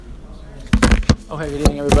Okay, good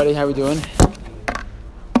evening, everybody. How we doing?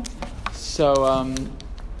 So,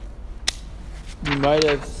 you might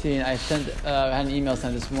have seen I had an email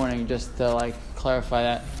sent this morning just to clarify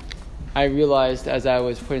that. I realized as I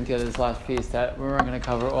was putting together this last piece that we weren't going to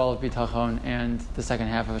cover all of Bitachon and the second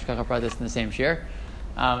half of Hashgacha Pratis in the same share,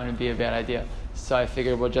 and it'd be a bad idea. So I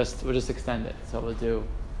figured we'll just extend it. So we'll do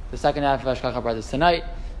the second half of Hashgacha Pratis tonight,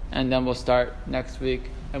 and then we'll start next week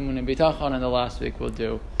Emun and Bitachon, and the last week we'll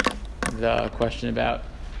do the question about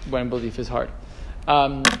when belief is hard.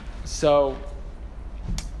 So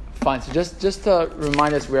fine. So just to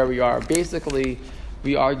remind us where we are, basically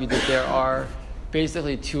we argued that there are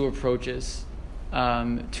basically two approaches,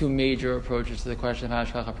 two major approaches to the question of how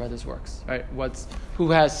Hashgacha Pratis works. Right?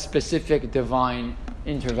 Who has specific divine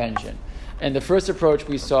intervention? And the first approach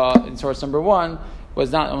we saw in source number 1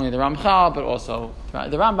 was not only the Ramchal, but also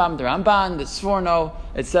the Rambam, the Ramban, the Sforno,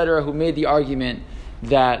 etc., who made the argument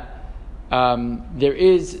that there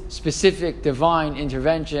is specific divine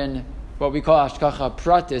intervention, what we call Hashgacha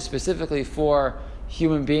Pratis, specifically for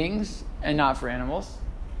human beings and not for animals.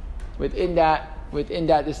 Within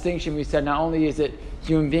that distinction, we said not only is it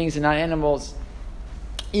human beings and not animals,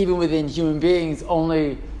 even within human beings,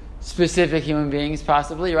 only specific human beings,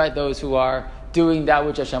 possibly, right? Those who are doing that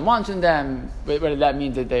which Hashem wants in them, whether that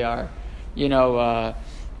means that they are,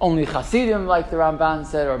 only Hasidim, like the Ramban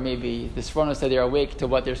said, or maybe the Sforno said they're awake to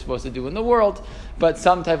what they're supposed to do in the world, but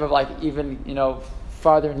some type of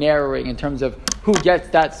farther narrowing in terms of who gets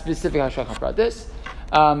that specific Hashgacha Pratis.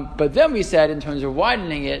 But then we said, in terms of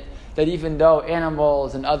widening it, that even though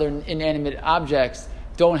animals and other inanimate objects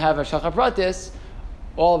don't have Hashgacha Pratis,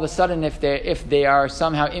 all of a sudden, if they are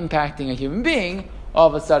somehow impacting a human being, all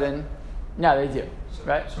of a sudden, now they do,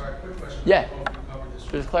 right? Sorry, quick question. Yeah. This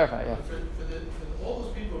just clarify, yeah. For all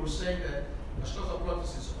those people who are saying that Hashgacha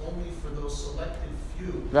Pratis is only for those selected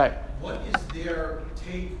few, right? What is their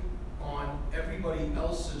take on everybody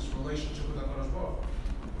else's relationship with HaKadosh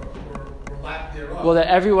Baruch Hu, or lack thereof? Well, that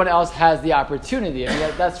everyone else has the opportunity. I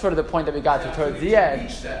mean, that's sort of the point that we got to towards the end.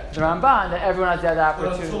 The Ramban, that everyone has that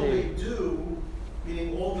opportunity. But until they do,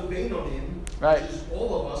 meaning all the Beinonim, right, which is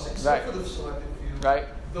all of us, except right, for the selected few, right,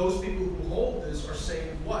 those people who hold this are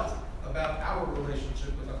saying what about our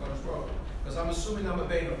relationship with HaKadosh Baruch Hu? Because I'm assuming I'm a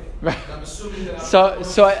Beinonim. Right. I'm assuming that I'm one of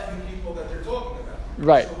the people that they're talking about.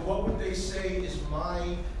 Right. So what would they say is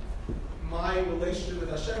my relationship with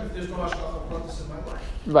Hashem if there's no Hashgacha Pratis in my life?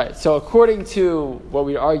 Right. So according to what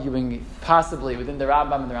we're arguing, possibly within the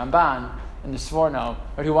Rambam and the Ramban and the Sforno,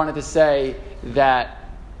 who wanted to say that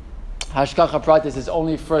Hashgacha Pratis is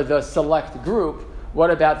only for the select group, what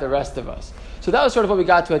about the rest of us? So that was sort of what we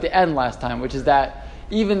got to at the end last time, which is that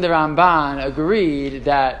even the Ramban agreed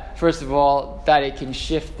that, first of all, that it can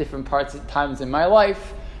shift different times in my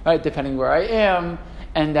life, right, depending where I am,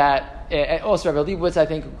 and that also Rabbi Leibowitz, I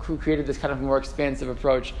think, who created this kind of more expansive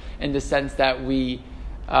approach in the sense that we,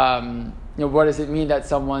 what does it mean that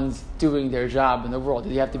someone's doing their job in the world?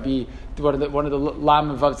 Did he have to be one of the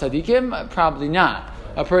Lamav Tzadikim? Probably not.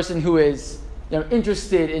 A person who is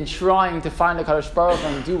interested in trying to find the Kadosh Baruch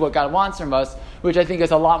Hu and do what God wants from us, which I think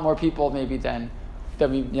is a lot more people maybe than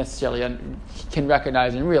we necessarily can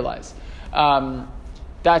recognize and realize.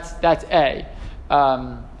 That's A.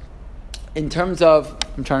 In terms of,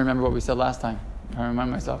 I'm trying to remember what we said last time. I'm trying to remind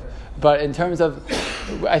myself. But in terms of,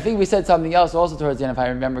 I think we said something else also towards the end, if I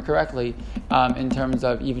remember correctly, in terms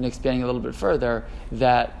of even expanding a little bit further,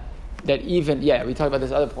 that even, we talked about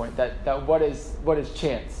this other point, that what is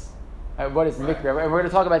chance? What is mikra? And we're going to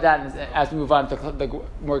talk about that as we move on to the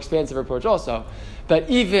more expansive approach also. But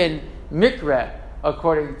even mikra,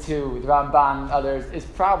 according to the Ramban and others, is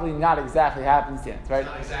probably not exactly happenstance, right?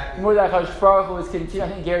 Not exactly. More that HaKadosh Baruch Hu is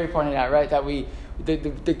continuing. I think Gary pointed out, right, that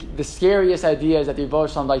the scariest idea is that the Rebbe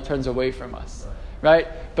Shalom turns away from us, right?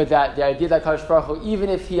 But that the idea that HaKadosh Baruch Hu, even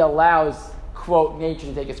if he allows, quote, nature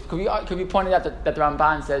to take its, could be pointed out that the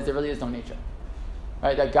Ramban says there really is no nature,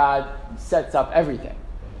 right? That God sets up everything.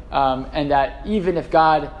 And that even if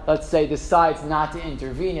God, let's say, decides not to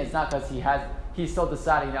intervene, it's not because he's still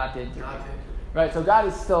deciding not to intervene. Right? So God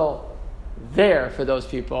is still there for those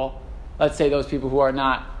people. Let's say those people who are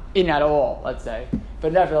not in at all, let's say.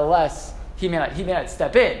 But nevertheless, he may not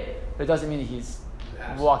step in, but it doesn't mean he's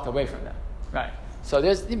walked away from them. Right. So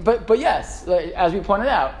but yes, as we pointed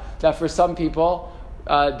out, that for some people,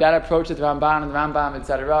 that approach to the Ramban and the Rambam,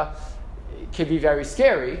 etc., can be very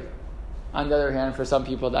scary. On the other hand, for some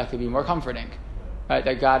people, that could be more comforting, right?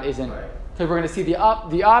 That God isn't. Because we're going to see the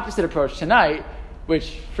opposite approach tonight,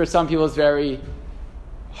 which for some people is very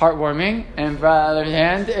heartwarming, and on the other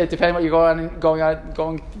hand, depending on what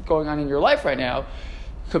you're going on in your life right now,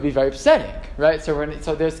 could be very upsetting, right?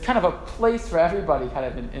 So there's kind of a place for everybody, kind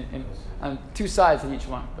of in on two sides of each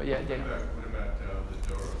one. But yeah, Daniel. What about the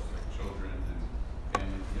Doros, like children and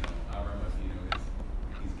families? Avram Avinu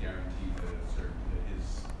he's guaranteed that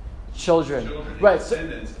his children, his right?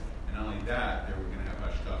 descendants, and not only that, they were going to have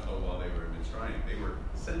hashgacha while they were in Mitzrayim. They were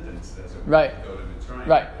sentenced as a right. to go to Mitzrayim.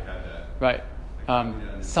 Right. They had that. Right.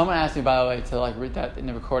 Someone asked me, by the way, to read that in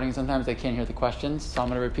the recording. Sometimes they can't hear the questions, so I'm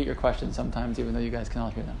going to repeat your questions sometimes, even though you guys can all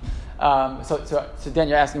hear them. So Dan,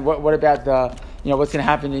 you're asking what about the what's going to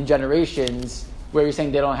happen in generations where you're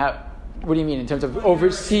saying they don't have. What do you mean in terms of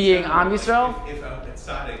overseeing Am Yisrael? If a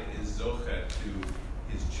tzaddik is zochet to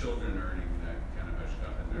his children earning that kind of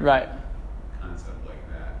hashgacha, right? Concept like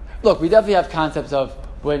that. Look, we definitely have concepts of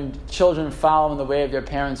when children follow in the way of their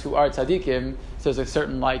parents who are tzaddikim. So there's a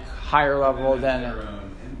certain higher level than.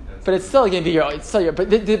 But it's still going to be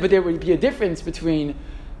but there would be a difference between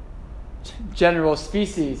general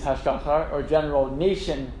species hashgacha or general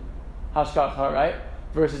nation hashgacha, right,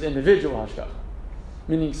 versus individual hashgacha.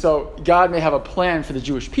 Meaning, so God may have a plan for the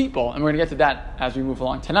Jewish people, and we're going to get to that as we move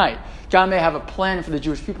along tonight. God may have a plan for the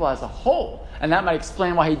Jewish people as a whole, and that might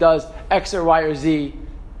explain why He does X or Y or Z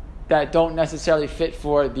that don't necessarily fit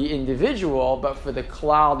for the individual, but for the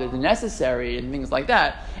klal, they're necessary and things like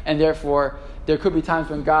that. And therefore, there could be times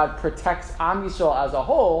when God protects Am Yisrael as a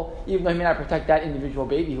whole, even though He may not protect that individual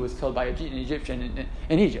baby who was killed by an Egyptian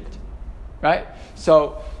in Egypt, right?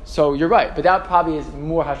 So you're right, but that probably is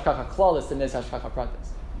more hashgacha klalis than this hashgacha pratis.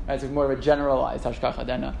 Right? It's more of a generalized hashgacha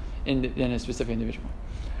than a specific individual.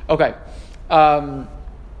 Okay.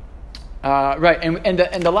 Right,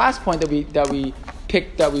 and the last point that we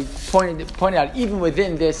pointed out, even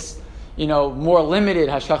within this, more limited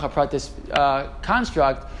hashgacha pratis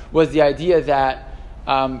construct, was the idea that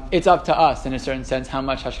it's up to us, in a certain sense, how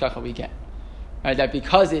much hashgacha we get. Right, that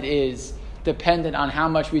because it is dependent on how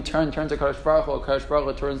much we turn to Kadosh Baruch Hu, or Kadosh Baruch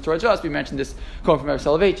Hu turns towards us. We mentioned this quote from Rabbi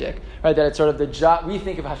Soloveitchik, right? That it's sort of the job. We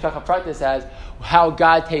think of hashgacha pratis as how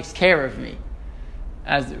God takes care of me.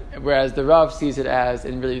 Whereas the Rav sees it as,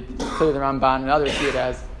 and really clearly the Ramban and others see it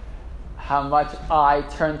as, how much I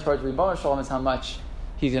turn towards Ribono Shalom is how much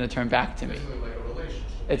He's going to turn back to me. It's like a relationship.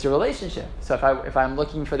 It's a relationship. So if I'm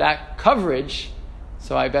looking for that coverage,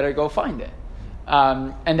 so I better go find it.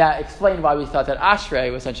 And that explained why we thought that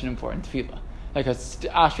Ashrei was such an important tefillah. Because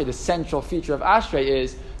Ashrei, the central feature of Ashrei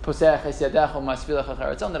is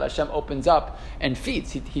that Hashem opens up and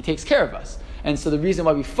feeds. He takes care of us. And so the reason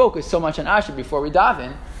why we focus so much on Ashrei before we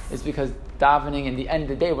daven is because davening, in the end of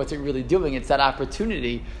the day, what's it really doing? It's that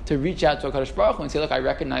opportunity to reach out to HaKadosh Baruch Hu and say, look, I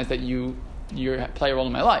recognize that you play a role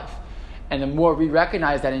in my life. And the more we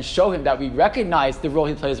recognize that and show Him that we recognize the role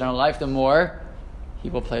He plays in our life, the more He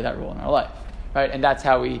will play that role in our life. Right? And that's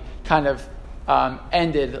how we kind of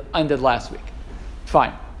ended last week.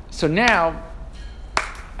 Fine. So now,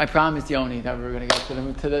 I promised Yoni that we were going to get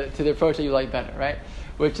to the approach that you like better, right?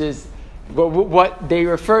 Which is what they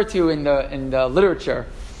refer to in the literature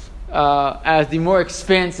as the more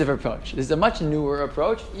expansive approach. This is a much newer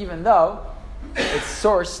approach, even though it's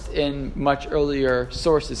sourced in much earlier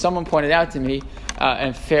sources. Someone pointed out to me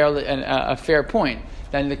a fair point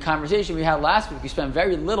that in the conversation we had last week, we spent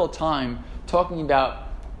very little time talking about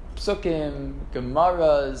psukim,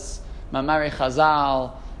 gemaras, mamare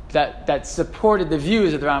chazal that supported the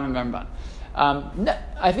views of the Rambam and Ramban.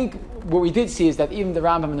 I think what we did see is that even the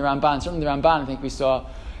Rambam and the Ramban, certainly the Ramban, I think we saw,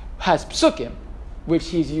 has psukim, which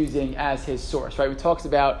he's using as his source. Right? He talks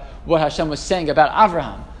about what Hashem was saying about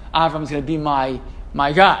Avraham. Avram is going to be my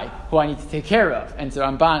guy who I need to take care of, and so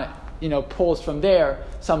Ramban, pulls from there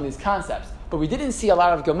some of these concepts. But we didn't see a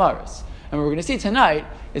lot of gemaras. And what we're going to see tonight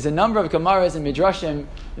is a number of Gemaras and Midrashim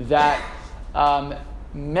that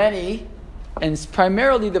many, and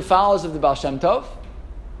primarily the followers of the Baal Shem Tov,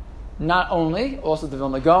 not only, also the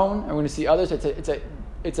Vilna Gaon, and we're going to see others.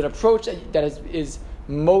 It's an approach that is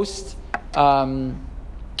most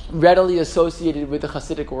readily associated with the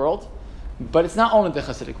Hasidic world, but it's not only the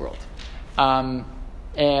Hasidic world.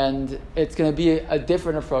 And it's going to be a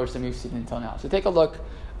different approach than we've seen until now. So take a look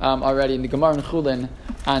already in the Gemara in Chulin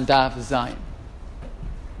on Daf Zayin.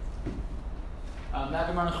 That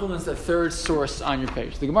Gemara in Chulin is the third source on your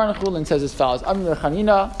page. The Gemara in Chulin says as follows: Amr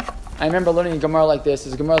Chanina. I remember learning a Gemara like this.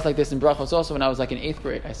 There's Gemaras like this in Brachos also when I was in 8th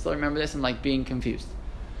grade. I still remember this and being confused.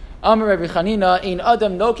 Amr Rabbi Chanina, in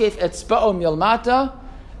Adam nokef etzba'o milmata,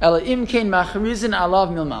 ela imkein machrizin alav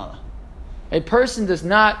milmala. A person does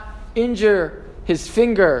not injure his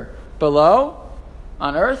finger below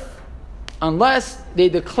on earth unless they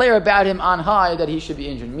declare about him on high that he should be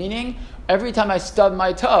injured. Meaning, every time I stub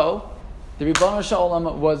my toe, the Ribono Shalom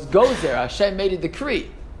goes there. Hashem made a decree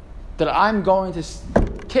that I'm going to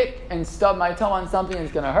kick and stub my toe on something and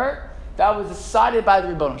it's going to hurt, that was decided by the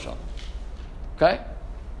Ribbono Shel Olam. Okay?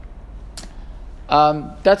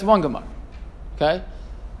 That's one Gemara. Okay?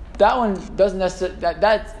 That one doesn't necessarily,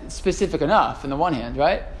 that's specific enough on the one hand,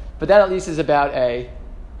 right? But that at least is about a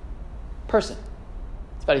person.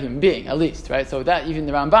 It's about a human being, at least, right? So that, even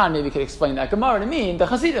the Ramban maybe could explain that Gemara to mean the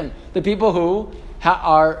Hasidim, the people who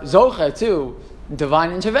are Zoche to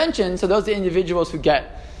divine intervention. So those are the individuals who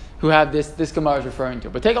have this Gemara is referring to.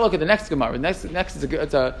 But take a look at the next Gemara. Next is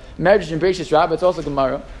it's a Medrash in Bereishis Rabbah. It's also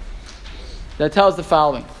Gemara that tells the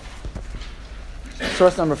following.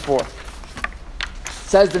 Source number 4.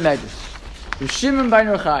 Says the Medrash. Shimon ben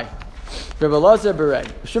Yochai, Rabbi Elazar Berei.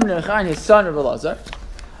 Shimon ben Yochai and his son Rabbi Elazar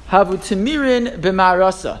havu timirin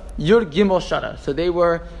b'ma'arasa yud gimel shana. So they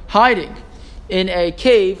were hiding in a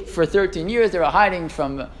cave for 13 years. They were hiding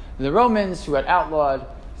from the Romans who had outlawed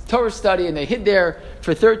Torah study, and they hid there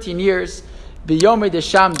for 13 years. B'yomei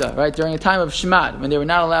deshamda, right, during a time of Shemad, when they were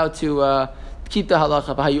not allowed to keep the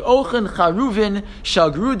halacha. V'hayu ochen charuvin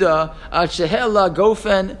shalgruda ad shehela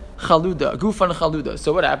gufan chaluda.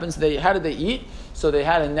 So what happens? How did they eat? So they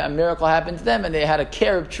had a miracle happen to them, and they had a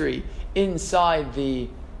carob tree inside the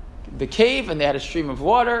cave, and they had a stream of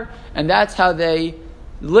water, and that's how they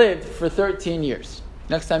lived for 13 years.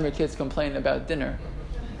 Next time your kids complain about dinner.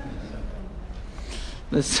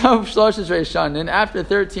 The Sof Shloshes Reishanin, after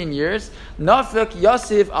 13 years, Nafik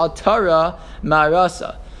Yosef al Tara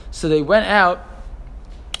Marasa. So they went out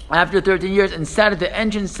after 13 years and sat at the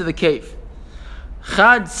entrance to the cave.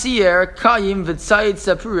 Chad Sier Kayim V'Tzayid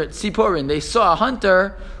Siporin. They saw a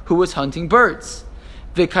hunter who was hunting birds.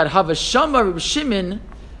 V'Kad Havashama Reb Shimon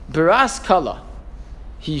Beras Kala.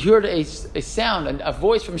 He heard a sound, a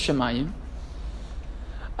voice from Shemayim.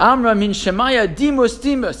 Amra min Shemaya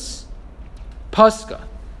Dimus Pascha.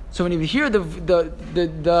 So when you hear the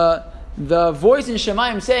voice in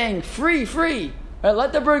Shemayim saying free, right,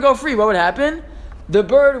 let the bird go free, what would happen? The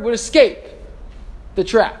bird would escape the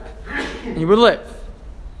trap and he would live.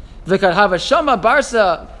 V'kad havashama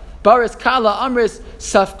barsa baris kala amris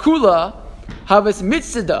safkula havas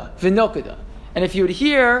mitzada v'nokada. And if you would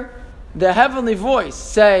hear the heavenly voice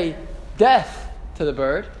say death to the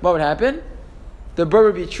bird, what would happen? The bird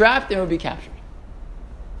would be trapped and would be captured.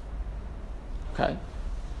 Okay.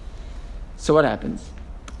 So what happens?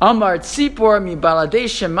 Amar tzipor mi baladei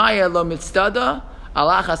shemaya lo mitzada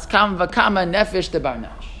alachas kam v'kama nefesh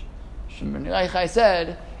debarnash. Shimon Yochai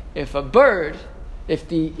said, if a bird, if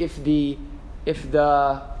the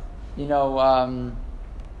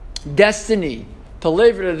destiny to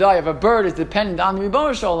live or to die of a bird is dependent on the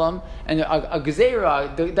Ribbono Shel Olam and a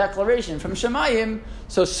gezerah, the declaration from Shemayim,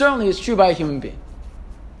 so certainly it's true by a human being.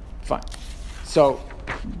 Fine. So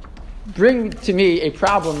bring to me a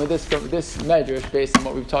problem with this medrash based on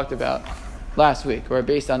what we've talked about last week, or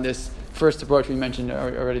based on this first approach we mentioned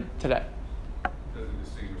already today. Doesn't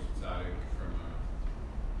distinguish tzaddik from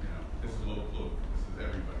this is low cloak. This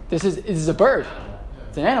is everybody. This is a bird.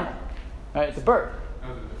 It's an animal, right? It's a bird.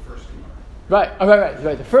 That was the first Gemara.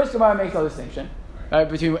 Right. The first Gemara makes no distinction, right,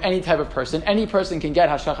 between any type of person. Any person can get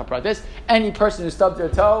hashgacha pratis. Any person who stubbed their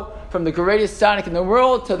toe, from the greatest tzaddik in the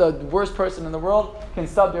world to the worst person in the world, can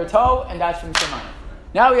stub their toe, and that's from Shemayim.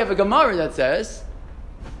 Now we have a Gemara that says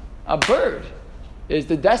a bird is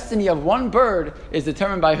the destiny of one bird is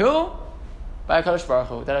determined by who? By HaKadosh Baruch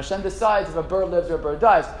Hu. That Hashem decides if a bird lives or a bird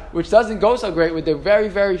dies, which doesn't go so great with the very,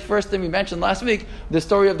 very first thing we mentioned last week, the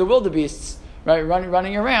story of the wildebeests, right,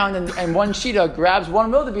 running around, and one cheetah grabs one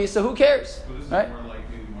wildebeest, so who cares? Well, this is right? more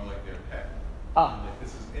like their pet. Like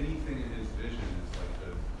this is anything in his vision is like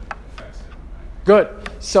that affects him. Right? Good.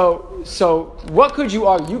 So what could you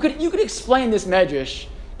argue? You could explain this medrash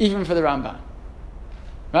even for the Ramban,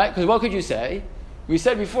 right? Because what could you say? We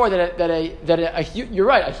said before you're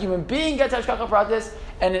right. A human being gets hashgacha pratis,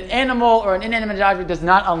 and an animal or an inanimate object does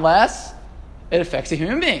not, unless it affects a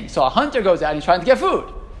human being. So a hunter goes out and he's trying to get food,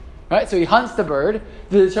 right? So he hunts the bird.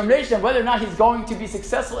 The determination of whether or not he's going to be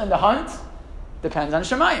successful in the hunt depends on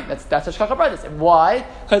Shemayim. That's hashgacha pratis. And why?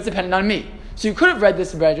 Because it's dependent on me. So you could have read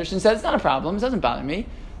this medrash and said, it's not a problem, it doesn't bother me.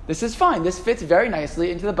 This is fine. This fits very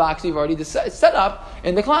nicely into the box we've already set up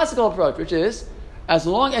in the classical approach, which is, as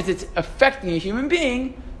long as it's affecting a human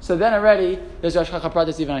being, so then already there's hashgacha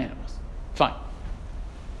pratis even on animals. Fine.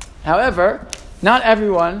 However, not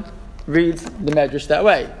everyone reads the medrash that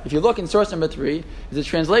way. If you look in source number 3, there's a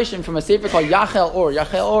translation from a sefer called Yachel Or.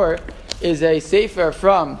 Yachel Or is a sefer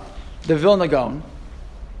from the Vilna Gaon.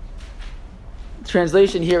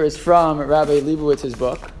 Translation here is from Rabbi Leibowitz's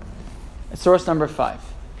book, source number 5.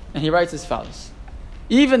 And he writes as follows.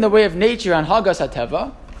 Even the way of nature on Hagas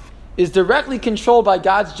HaTeva is directly controlled by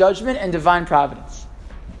God's judgment and divine providence.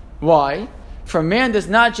 Why? For man does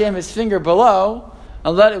not jam his finger below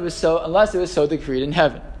unless it was so decreed in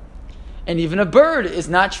heaven. And even a bird is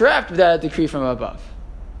not trapped without a decree from above.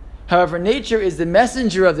 However, nature is the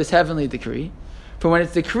messenger of this heavenly decree. For when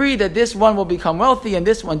it's decreed that this one will become wealthy and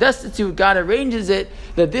this one destitute, God arranges it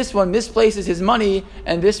that this one misplaces his money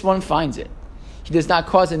and this one finds it. He does not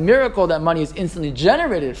cause a miracle that money is instantly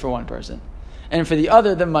generated for one person, and for the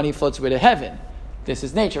other, the money floats away to heaven. This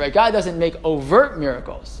is nature, right? God doesn't make overt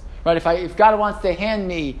miracles, right? If God wants to hand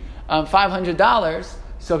me $500,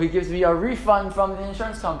 so he gives me a refund from the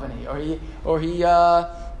insurance company, or he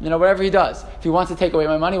whatever he does. If he wants to take away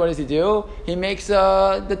my money, what does he do? He makes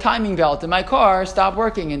the timing belt in my car stop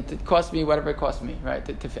working, and it costs me whatever it costs me, right,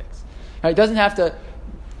 to fix. Right? It doesn't have to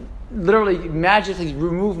literally magically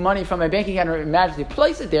remove money from my bank account or magically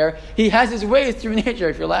place it there. He has his ways through nature.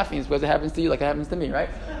 If you're laughing, it's because it happens to you like it happens to me, right?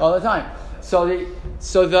 All the time. So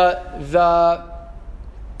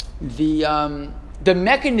the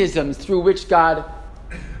mechanisms through which God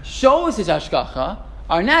shows his hashgacha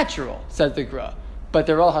are natural, says the Gra, but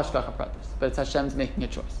they're all hashgacha pratis. But it's Hashem's making a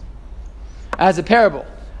choice. As a parable,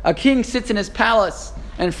 a king sits in his palace,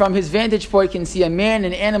 and from his vantage point can see a man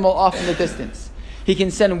and animal off in the distance. He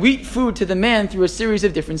can send wheat food to the man through a series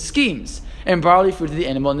of different schemes, and barley food to the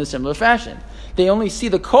animal in a similar fashion. They only see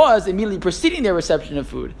the cause immediately preceding their reception of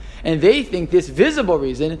food, and they think this visible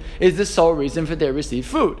reason is the sole reason for their received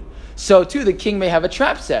food. So too, the king may have a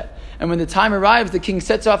trap set, and when the time arrives, the king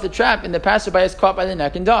sets off the trap, and the passerby is caught by the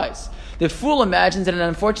neck and dies. The fool imagines that an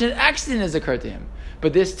unfortunate accident has occurred to him,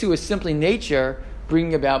 but this too is simply nature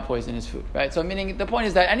bringing about poisonous food. Right? So, meaning the point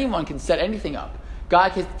is that anyone can set anything up.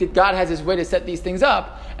 God has his way to set these things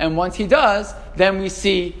up, and once he does, then we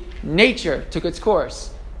see nature took its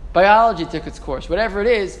course, biology took its course, whatever it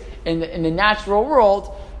is in the natural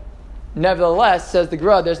world. Nevertheless, says the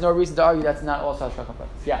Gra, there's no reason to argue that's not also hashgacha pratis.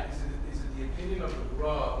 Yeah. Is it the opinion of the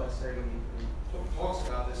Gra, let's say, when he talks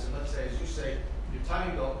about this, and let's say, as you say, your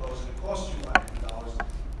timing belt goes and it costs you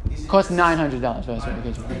 $900. It costs $900.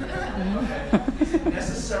 Okay. Is it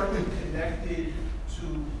necessarily connected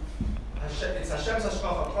to Hashem? It's Hashem's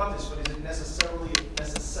hashgacha pratis, but is it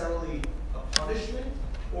necessarily a punishment,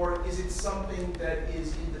 or is it something that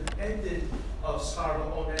is independent of schar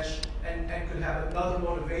v'onesh and could have another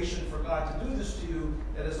motivation for God to do this to you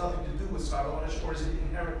that has nothing to do with schar v'onesh, or is it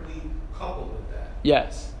inherently coupled with that?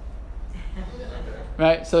 Yes.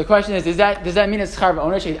 Right. So the question is, does that mean it's schar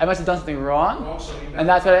v'onesh? I must have done something wrong, and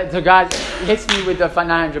that's why so God hits me with the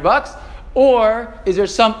 $900, or is there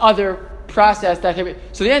some other process that can be?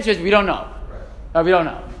 So the answer is we don't know. Right. We don't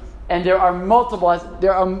know. And there are multiple. I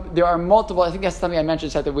think that's something I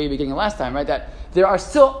mentioned at the very beginning last time, right? That there are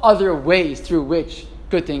still other ways through which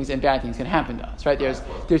good things and bad things can happen to us, right? There's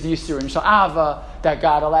Yisur and Sha'ava, that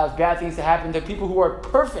God allows bad things to happen to people who are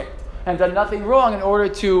perfect and done nothing wrong in order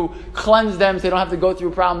to cleanse them so they don't have to go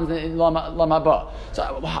through problems in Lam Haba.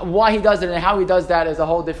 So why he does it and how he does that is a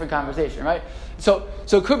whole different conversation, right? So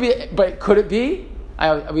it could be, but could it be?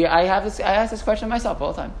 I ask this question myself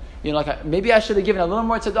all the time. Maybe I should have given a little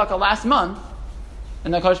more tzedakah last month,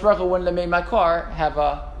 and the Kodesh Baruch Hu wouldn't have made my car have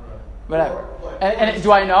a whatever. And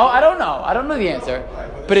do I know? I don't know. I don't know the answer.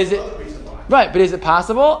 But is it right? But is it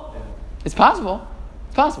possible? It's possible.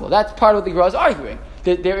 It's possible. That's part of what the Gra is arguing.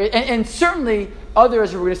 And certainly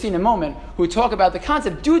others who we're going to see in a moment who talk about the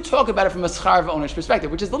concept do talk about it from a schar v'onesh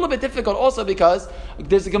perspective, which is a little bit difficult also because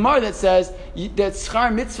there's a Gemara that says that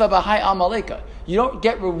schar mitzvah b'hai amaleka. You don't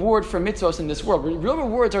get reward for mitzvahs in this world. Real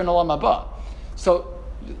rewards are in Olam Haba. So,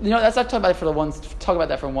 let's not talk about it talk about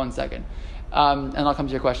that for 1 second, and I'll come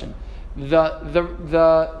to your question.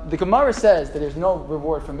 The Gemara says that there's no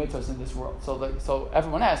reward for mitzvahs in this world. So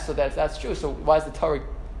everyone asks, so that's true. So why does the Torah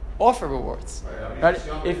offer rewards? Right?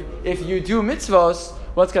 If you do mitzvahs,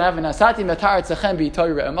 what's going to happen? Asati matar tzechem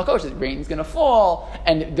b'Torah malkosh. The rain is going to fall,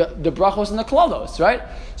 and the brachos and the klolos, right?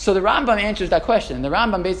 So the Rambam answers that question. The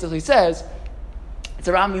Rambam basically says, it's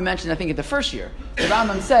a Rambam we mentioned, I think, in the first year. The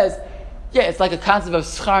Rambam says, it's like a concept of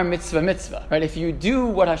schar mitzvah, right? If you do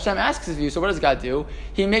what Hashem asks of you, so what does God do?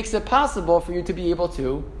 He makes it possible for you to be able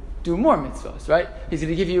to do more mitzvahs, right? He's going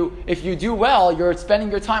to give you, if you do well, you're spending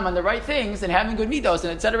your time on the right things and having good midos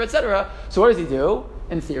and et cetera, et cetera. So what does he do?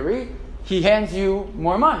 In theory, he hands you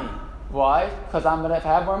more money. Why? Because if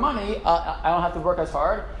I have more money, I don't have to work as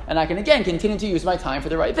hard, and I can again continue to use my time for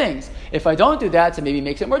the right things. If I don't do that, so maybe it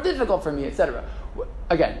makes it more difficult for me, etc.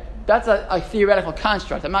 Again, that's a theoretical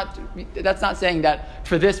construct. That's not saying that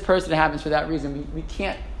for this person it happens for that reason. We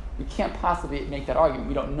can't possibly make that argument.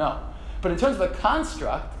 We don't know. But in terms of a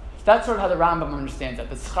construct, that's sort of how the Rambam understands that.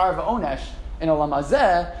 The schar v'onesh in Olam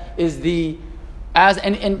Hazeh is the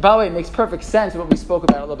And by the way, it makes perfect sense what we spoke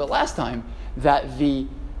about a little bit last time, that the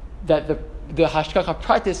hashgacha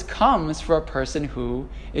pratis comes for a person who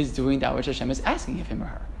is doing that which Hashem is asking of him or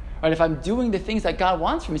her. Right? If I'm doing the things that God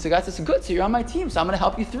wants from me, so God says, good, so you're on my team, so I'm going to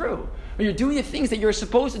help you through. Or you're doing the things that you're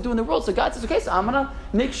supposed to do in the world, so God says, okay, so I'm going to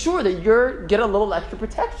make sure that you get a little extra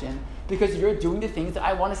protection because you're doing the things that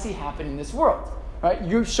I want to see happen in this world. Right?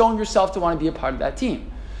 You're showing yourself to want to be a part of that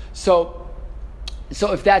team. So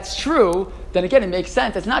if that's true, then again, it makes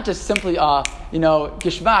sense. It's not just simply,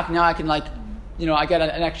 gishmak, now I can I get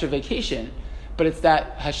an extra vacation. But it's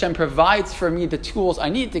that Hashem provides for me the tools I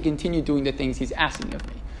need to continue doing the things He's asking of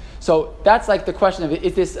me. So that's like the question of,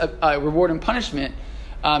 is this a reward and punishment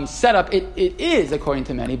setup? It is, according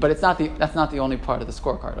to many, but that's not the only part of the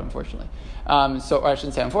scorecard, unfortunately. Or I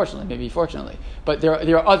shouldn't say unfortunately, maybe fortunately. But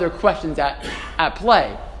there are other questions at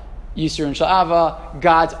play. Yisur and Sha'ava,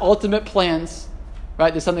 God's ultimate plans,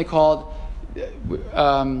 right? There's something called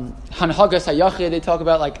Hanhagas Hayachid. They talk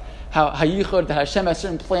about like how Hayichud, that Hashem has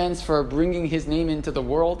certain plans for bringing His name into the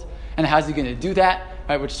world, and how's He going to do that,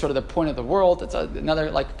 right? Which is sort of the point of the world. It's another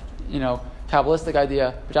Kabbalistic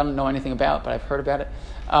idea, which I don't know anything about, but I've heard about it.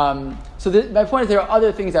 My point is there are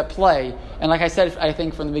other things at play, and like I said, I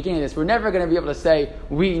think from the beginning of this, we're never going to be able to say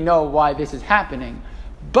we know why this is happening,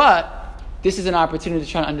 but this is an opportunity to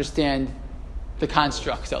try to understand the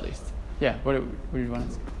constructs at least. Yeah, what do you want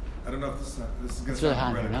to say? I don't know if this is going it's to really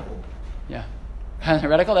sound heretical, heretical. no? Yeah.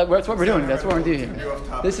 Heretical? That's what we're doing. That's what we're doing here.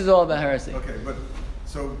 This is all about heresy. Okay, but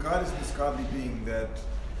so God is this godly being that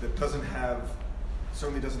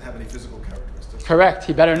certainly doesn't have any physical characteristics. Correct.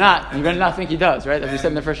 He better not. You better not think He does, right? As we said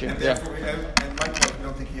in the first year. And therefore, and likewise, we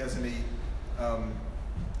don't think He has any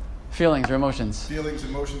feelings or emotions. Feelings,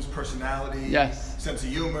 emotions, personality, yes, sense of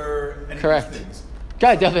humor, any correct. of these things.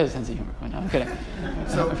 God definitely has a sense of humor. No, I'm kidding.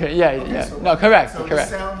 Okay, So, no, correct. So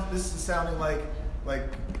correct. This is sounding like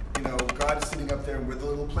God is sitting up there with the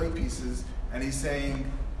little play pieces, and He's saying,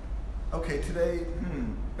 "Okay, today,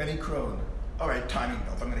 Benny Crone. All right, timing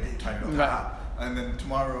belt. I'm going to get you timing belt. Right. And then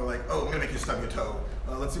tomorrow, I'm going to make you stub your toe.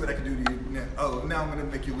 Let's see what I can do to you. Oh, now I'm going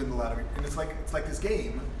to make you win the lottery." And it's like this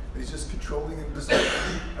game that He's just controlling and just like,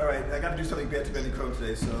 "All right, I got to do something bad to Benny Crone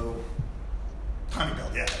today, so timing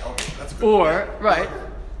belt. Yeah, okay, that's a good." Or right,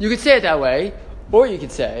 you could say it that way, or you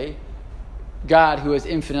could say, God, who is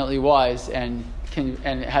infinitely wise and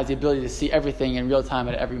has the ability to see everything in real time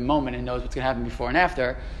at every moment and knows what's going to happen before and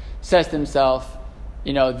after, says to Himself,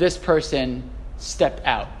 this person stepped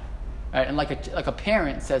out, right? And like a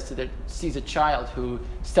parent sees a child who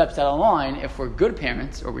steps out of line. If we're good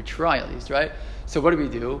parents, or we try at least, right? So what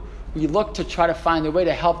do? We look to try to find a way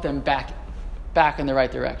to help them back in the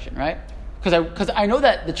right direction, right? Because I know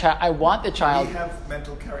that I want the child. We have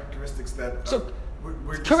mental characteristics that.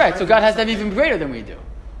 We're correct. So God has to have even greater than we do.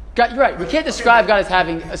 God, you're right. We can't describe God as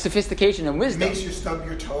having a sophistication and wisdom. It makes you stub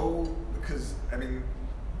your toe because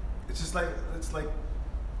it's just like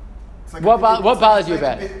what bothers you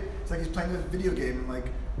about it? It's like He's playing a video game and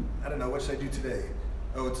I don't know, what should I do today?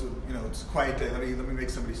 Oh, it's a quiet day. Let me make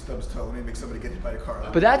somebody stub his toe. Let me make somebody get hit by a car.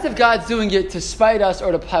 But that's if God's doing it to spite us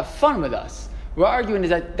or to have fun with us. We're arguing is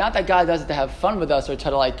that not that God does it to have fun with us or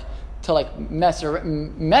to mess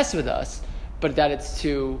with us, but that it's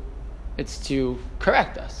to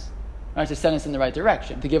correct us, right? To send us in the right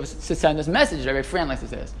direction, to send us messages. Every friend likes to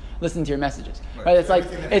say this. Listen to your messages, right?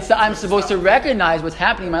 It's I'm supposed to recognize what's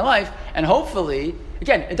happening in my life, and hopefully,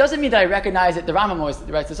 again, it doesn't mean that I recognize it. The Rambam always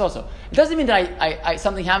writes this also. It doesn't mean that I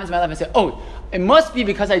something happens in my life and I say, oh, it must be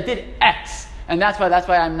because I did X. And that's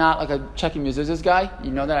why I'm not like a checking mezuzahs guy.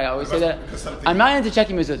 You know that I always say that. I'm not into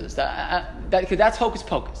checking mezuzahs. Because that's hocus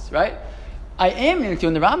pocus, right? I am into,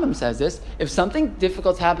 and the Rambam says this, if something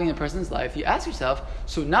difficult is happening in a person's life, you ask yourself,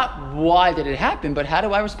 so not why did it happen, but how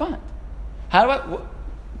do I respond?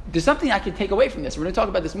 There's something I can take away from this. We're going to talk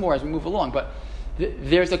about this more as we move along, but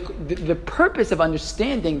the purpose of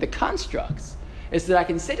understanding the constructs is that I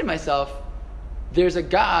can say to myself, there's a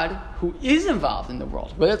God who is involved in the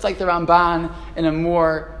world. Whether it's like the Ramban in a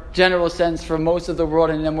more general sense for most of the world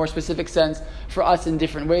and in a more specific sense for us in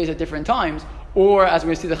different ways at different times, or as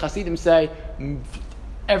we see the Hasidim say,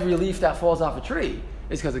 every leaf that falls off a tree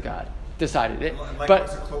is because of God decided it. But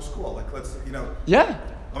it's a close call. Yeah.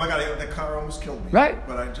 Oh my God, that car almost killed me. Right.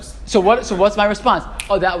 But I just. So what's my response?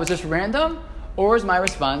 Oh, that was just random? Or is my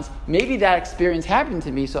response, maybe that experience happened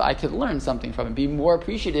to me so I could learn something from it, be more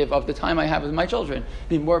appreciative of the time I have with my children,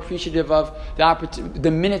 be more appreciative of the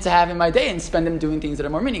minutes I have in my day and spend them doing things that are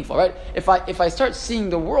more meaningful, right? If I start seeing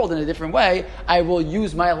the world in a different way, I will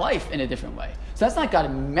use my life in a different way. So that's not God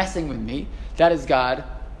messing with me. That is God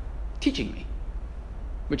teaching me.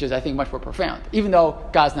 which is, I think, much more profound. Even though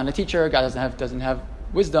God's not a teacher, God doesn't have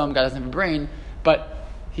wisdom, God doesn't have a brain, but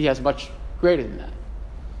he has much greater than that.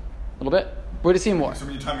 A little bit. We're going to see more. So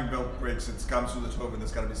when your timing belt breaks, it's Gamzu the Tov, and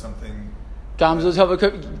there's got to be something. Gamzu the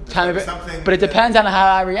Tov, but it depends on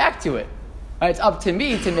how I react to it. Right? It's up to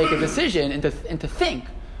me to make a decision and to think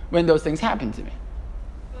when those things happen to me.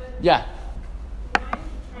 But Yeah. why are you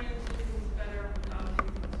trying to do things better without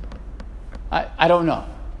doing things wrong? I don't know.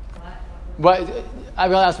 I'm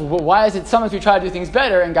going to ask, well, why is it sometimes we try to do things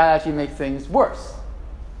better and God actually makes things worse?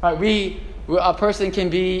 Right? A person can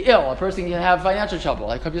be ill. A person can have financial trouble.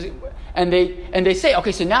 And they say,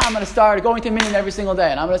 okay, so now I'm going to start going to Minyan every single day,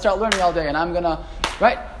 and I'm going to start learning all day, and I'm going to,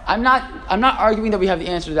 right? I'm not arguing that we have the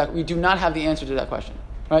answer to that. We do not have the answer to that question.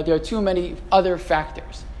 Right? There are too many other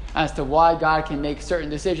factors as to why God can make certain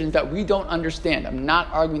decisions that we don't understand. I'm not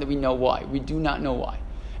arguing that we know why. We do not know why,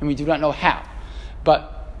 and we do not know how.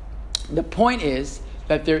 But the point is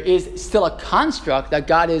that there is still a construct that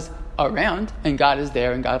God is around, and God is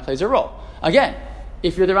there, and God plays a role. Again,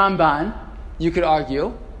 if you're the Ramban, you could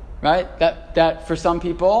argue, right, that for some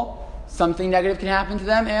people, something negative can happen to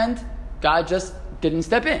them, and God just didn't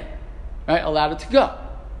step in, right, allowed it to go,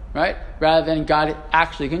 right, rather than God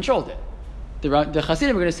actually controlled it. The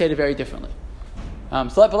Hasidim are going to say it very differently.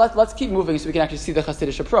 Let's keep moving so we can actually see the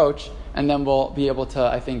Hasidic approach, and then we'll be able to,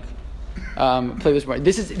 I think, play this more.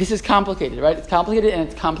 This is complicated, right? It's complicated and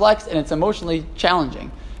it's complex and it's emotionally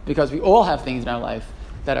challenging because we all have things in our life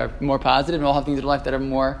that are more positive and we all have things in our life that are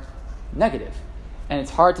more negative. And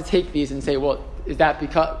it's hard to take these and say, well, is that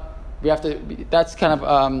because we have to? That's kind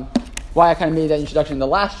of why I kind of made that introduction in the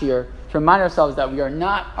last year to remind ourselves that we are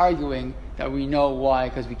not arguing that we know why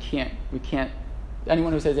because we can't.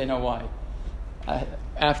 Anyone who says they know why.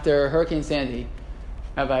 After Hurricane Sandy,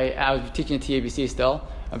 I was teaching at TABC still.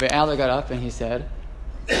 Rabbi Adler got up and he said,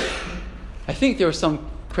 I think there were some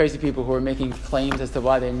crazy people who were making claims as to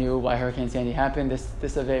why they knew why Hurricane Sandy happened,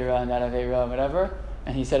 this Aveira and that Aveira, whatever.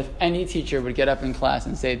 And he said if any teacher would get up in class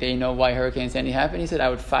and say they know why Hurricane Sandy happened, he said I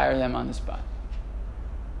would fire them on the spot.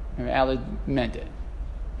 And Rabbi Adler meant it.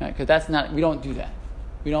 Because we don't do that.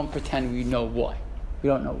 We don't pretend we know why. We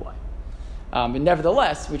don't know why. But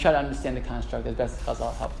nevertheless, we try to understand the construct as best as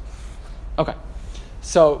Chazal help. Okay.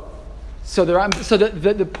 So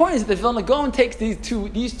the point is that the Vilna Gaon takes these two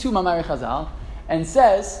Mamari Chazal and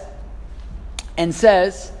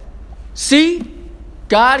says, see,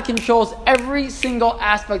 God controls every single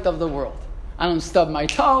aspect of the world. I don't stub my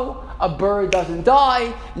toe, a bird doesn't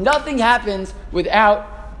die, nothing happens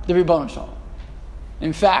without the Ribono Shel Olam.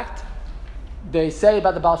 In fact, they say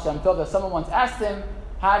about the Baal Shem Tov that someone once asked him,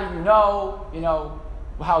 how do you know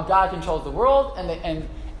how God controls the world? And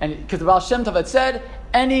because the Baal Shem Tov had said,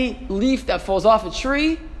 any leaf that falls off a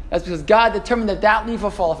tree, that's because God determined that leaf will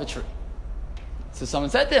fall off a tree. So someone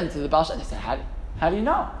said to him, to the Baal Shem Tov, they said, how do you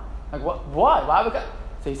know? Like, what? Why? Why would God?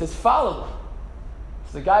 So he says, follow them.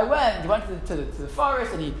 So the guy went to the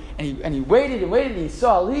forest, and he waited, and he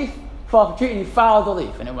saw a leaf fall off a tree, and he followed the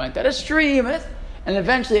leaf. And it went down a stream, and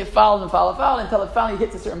eventually it followed until it finally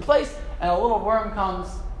hits a certain place, and a little worm comes,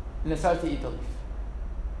 and it starts to eat the leaf.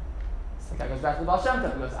 So the guy goes back to the Baal Shem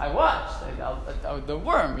Tov. He goes, I watched. The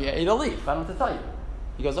worm ate a leaf. I don't have to tell you.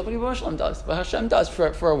 He goes, look what Hashem does. What Hashem does for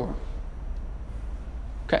a worm.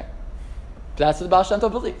 Okay. That's what the Baal Shem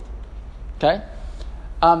Tov believed. Okay.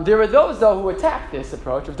 There were those, though, who attacked this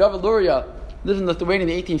approach. If David Luria lived in Lithuania in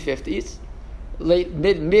the 1850s,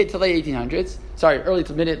 mid to late 1800s, early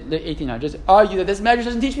to mid 1800s, argued that this measure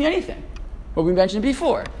doesn't teach me anything. What we mentioned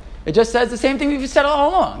before. It just says the same thing we've said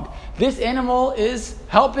all along. This animal is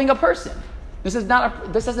helping a person. This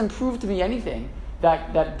doesn't prove to me anything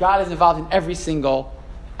that God is involved in every single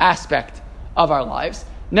aspect of our lives.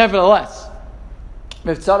 Nevertheless,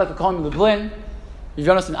 Rav Tzadok HaKohen Lublin, Rav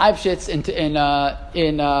Yonason Eibschitz in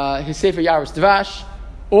his Sefer Yaros Dvash,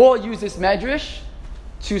 all use this medrash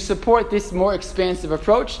to support this more expansive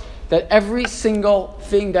approach that every single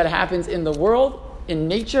thing that happens in the world, in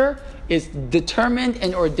nature, is determined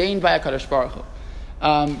and ordained by HaKadosh Baruch Hu.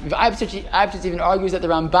 Eibschitz even argues that the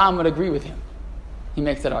Rambam would agree with him. He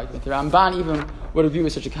makes that argument. The Ramban even would agree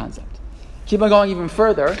with such a concept. Keep on going even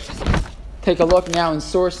further. Take a look now in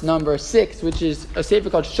source number 6, which is a sefer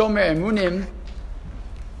called Shomer Emunim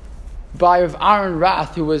by Rav Aaron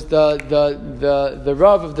Rath, who was the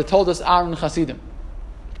Rav of the Toldos Aaron Chasidim.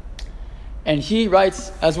 And he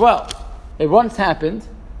writes as well. It once happened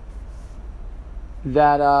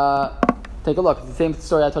that, take a look, it's the same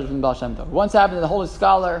story I told you from the Baal Shem Tov. Once happened that the holy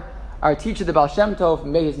scholar, our teacher, the Baal Shem Tov,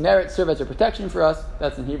 made his merit serve as a protection for us.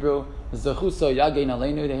 That's in Hebrew. Zechuso Yagein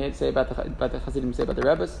Aleinu, they say about the Hasidim, say about the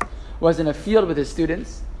Rebbes, was in a field with his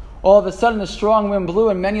students. All of a sudden, a strong wind blew,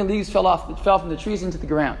 and many leaves fell from the trees into the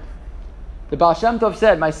ground. The Baal Shem Tov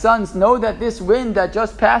said, "My sons, know that this wind that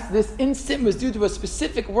just passed this instant was due to a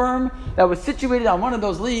specific worm that was situated on one of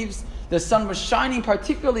those leaves. The sun was shining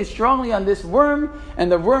particularly strongly on this worm,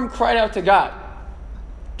 and the worm cried out to God.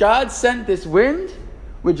 God sent this wind,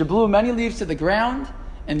 which blew many leaves to the ground,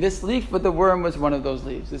 and this leaf with the worm was one of those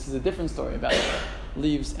leaves." This is a different story about the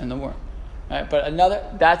leaves and the worm. Right? But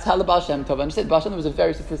that's how the Baal Shem Tov understood. Baal Shem Tov was a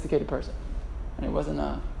very sophisticated person. And he wasn't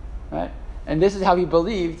right? And this is how he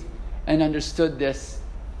believed and understood this,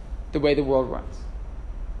 the way the world runs.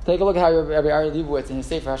 Take a look at how Rabbi Ari Leibowitz in his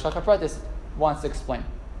Sefer Hashgacha Pratis wants to explain.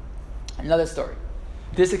 Another story.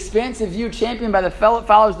 This expansive view championed by the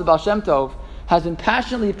followers of the Baal Shem Tov has been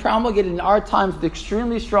passionately promulgated in our times with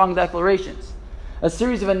extremely strong declarations. A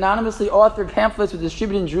series of anonymously authored pamphlets were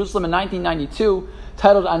distributed in Jerusalem in 1992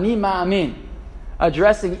 titled Ani Ma'amin,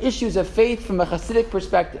 addressing issues of faith from a Hasidic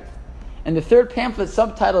perspective. In the third pamphlet,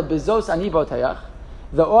 subtitled Bezos Ani Botayach,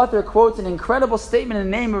 the author quotes an incredible statement in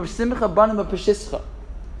the name of Simcha Banim of Peshischa.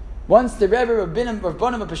 Once the Rebbe of Banim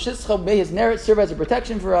of Peshischa, may his merit serve as a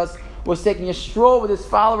protection for us, was taking a stroll with his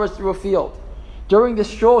followers through a field. During the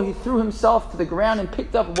stroll, he threw himself to the ground and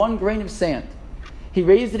picked up one grain of sand. He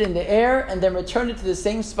raised it in the air and then returned it to the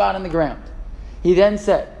same spot on the ground. He then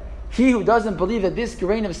said, "He who doesn't believe that this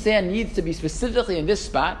grain of sand needs to be specifically in this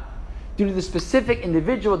spot, due to the specific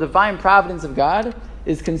individual divine providence of God,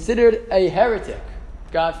 is considered a heretic."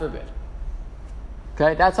 God forbid.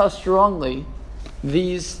 Okay, that's how strongly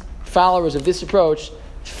these followers of this approach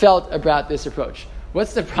felt about this approach.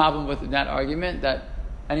 What's the problem with that argument, that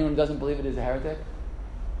anyone who doesn't believe it is a heretic?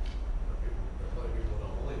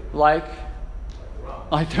 Like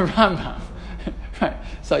the Rambam. Right.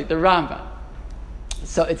 So like the Rambam.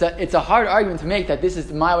 So it's a hard argument to make that this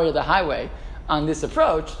is my way or the highway on this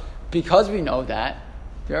approach, because we know that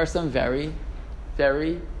there are some very,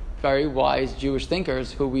 very, very wise Jewish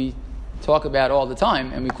thinkers who we talk about all the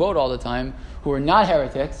time and we quote all the time, who are not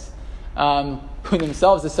heretics, who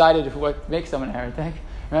themselves decided what makes someone a heretic,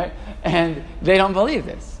 right? And they don't believe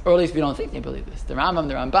this, or at least we don't think they believe this. The Rambam,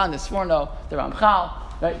 the Ramban, the Sforno, the Ramchal,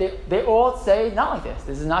 right? They all say not like this.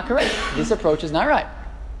 This is not correct. This approach is not right.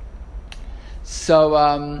 So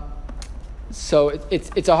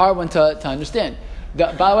it's a hard one to understand.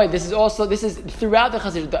 By the way, this is throughout the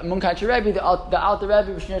Chassidut. The Munkach Rebbe, the Alter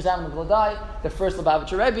Rebbe, Shneur Zalman Vladai, the first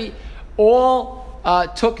Lubavitcher Rebbe, all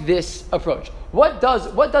took this approach. What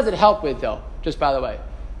does it help with, though? Just by the way,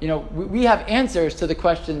 we have answers to the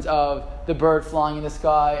questions of the bird flying in the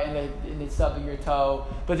sky and the stubbing your toe,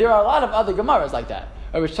 but there are a lot of other Gemaras like that,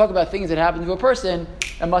 which talk about things that happen to a person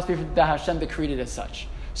and must be the Hashem that created as such.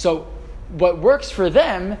 So what works for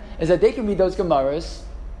them is that they can read those Gemaras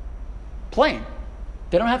plain.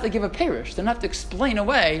 They don't have to give a perush. They don't have to explain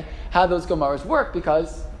away how those Gemaras work,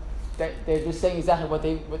 because they're just saying exactly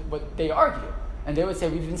what they argue. And they would say,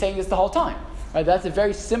 we've been saying this the whole time. Right? That's a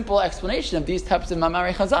very simple explanation of these types of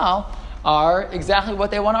Mamari Chazal are exactly what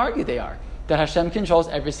they want to argue they are. That Hashem controls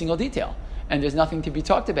every single detail. And there's nothing to be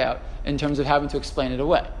talked about in terms of having to explain it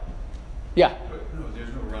away. Yeah? But no, there's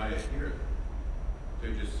no riot here.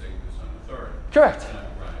 They're just saying this on authority. Correct. It's not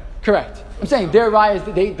riot. Correct. I'm saying their riot is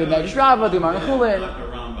the Medrash Rabbah, the Gemara Chulin. Not the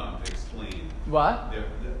Rambam to explain. What?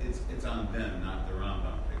 It's on them, not the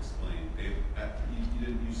Rambam to explain.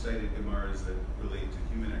 You cited Gemaras that relate to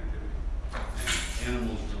human activity, and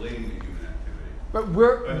animals relating to human activity,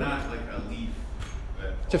 but not like a leaf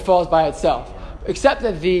that falls by itself. Except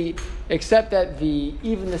that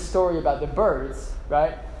even the story about the birds,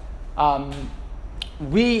 right?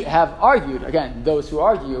 We have argued, again, those who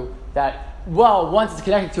argue that, once it's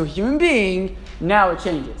connected to a human being, now it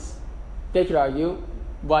changes. They could argue,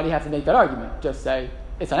 why do you have to make that argument? Just say,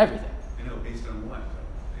 it's on everything. Based on what?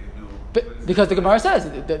 They have But because the Gemara says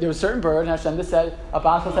that there was a certain bird, and Hashem just said, a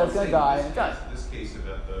basel said it's going to die, and it does. This case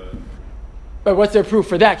about the... But what's their proof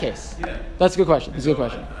for that case? Yeah. That's a good question. I'm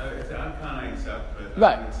kind of accept, but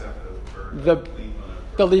right. I accept the bird.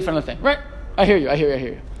 The leaf on the thing. Right. I hear you.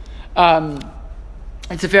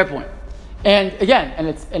 It's a fair point. And again,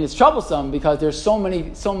 and it's troublesome because there's so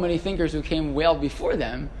many thinkers who came well before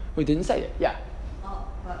them who didn't say it. Yeah.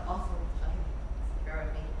 But also, bear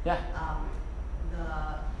with me. Yeah.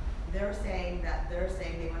 They're saying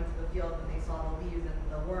they went to the field and they saw the leaves and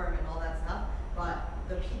the worm and all that stuff, but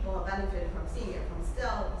the people benefited from seeing it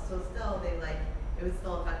still they it would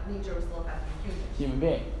still affect nature, would still affect the Human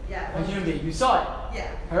being. Yeah. A human being. You saw it.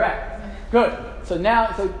 Yeah. Correct. Good. So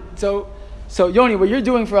now, so Yoni, what you're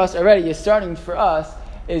doing for us already, is starting for us,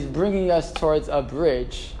 is bringing us towards a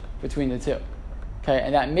bridge between the two. Okay,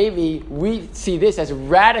 and that maybe we see this as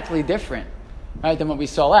radically different right, than what we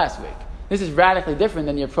saw last week. This is radically different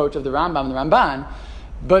than the approach of the Rambam and the Ramban,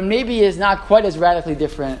 but maybe is not quite as radically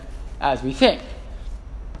different as we think.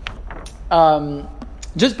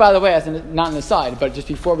 Just by the way, not an aside, but just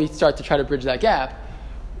before we start to try to bridge that gap,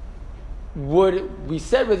 we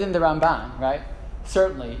said within the Ramban, right,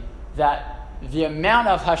 certainly, that the amount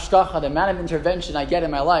of hashgacha, the amount of intervention I get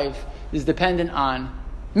in my life is dependent on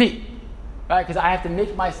me, right? Because I have to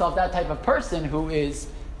make myself that type of person who is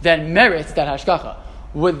then merits that hashgacha.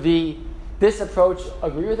 Would this approach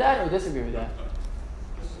agree with that or disagree with that?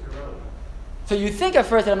 This is irrelevant. So you think at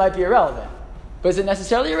first that it might be irrelevant, but is it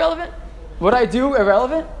necessarily irrelevant? Would I do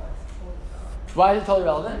irrelevant? Why is it totally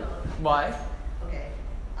irrelevant? Why? Okay,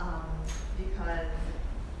 because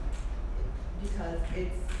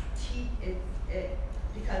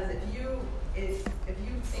because if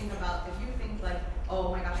you think like,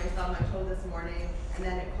 oh my gosh, I saw my toe this morning, and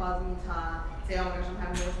then it caused me to say, oh my gosh, I'm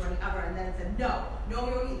having the worst morning ever, and then it said, no, you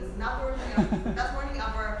don't need this. This is not the worst morning ever. This is the best morning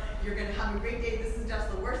ever. You're gonna have a great day. This is just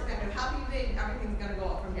the worst thing. I'm gonna have a happy day, and everything's gonna go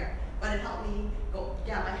up from here. But it helped me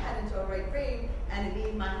get my head into a right frame, and it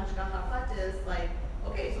made my hashgacha pratis like,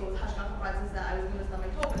 okay, so it was hashgacha pratis that I was gonna stub my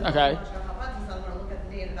toe, but it was hashgacha pratis that I'm gonna look at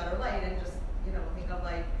the day in a better light and just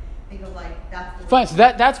think of like that's the fine. So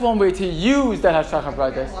that's one way to use that hashgacha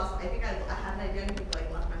pratis. I think I had an idea and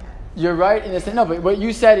left my head. You're right in this. No, but what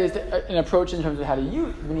you said is an approach in terms of how to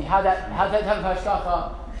use, meaning how that type of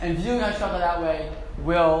hashgacha and viewing hashgacha that way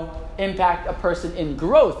will impact a person in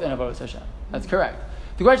growth in avodas Hashem. That's correct.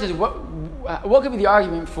 The question is, what could be the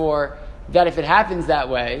argument for that if it happens that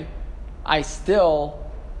way, I still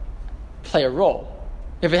play a role?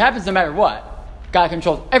 If it happens no matter what, God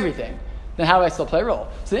controls everything, then how do I still play a role?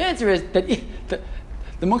 So the answer is that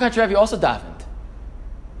the Munkat Rebbe also davened,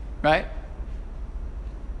 right?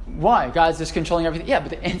 Why? God's just controlling everything. Yeah, but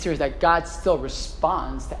the answer is that God still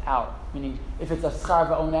responds to our. Meaning, if it's a schar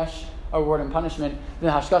va'onesh, a reward and punishment,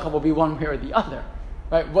 then hashgacha will be one way or the other.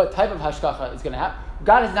 Right? What type of hashgacha is going to happen?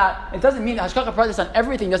 God is not. It doesn't mean that hashgacha pratis on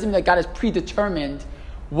everything doesn't mean that God has predetermined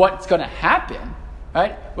what's going to happen.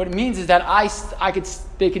 Right? What it means is that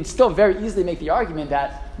they can still very easily make the argument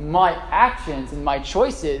that my actions and my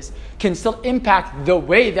choices can still impact the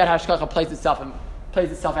way that hashgacha plays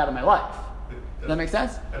itself out of my life. Does that make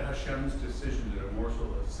sense? But Hashem's decision that a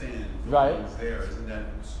morsel of sand is there, isn't that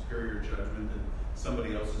superior judgment than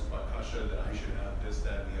somebody else's bakasha that I should have this,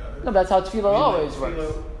 that, and the other? No, that's how tefillah always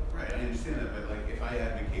works. Right, I understand that, but like if I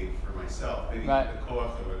advocate for myself, maybe the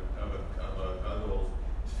koach of a gadol's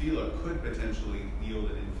tefillah could potentially yield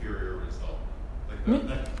an inferior result.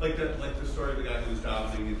 Like the story of the guy who was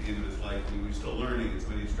davening at the end of his life, and he was still learning, and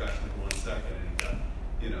somebody distracted him for 1 second, and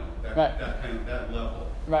he got, that level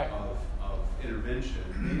of intervention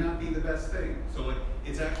may not be the best thing. So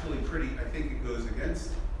it's actually I think it goes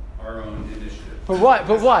against our own initiative. But why?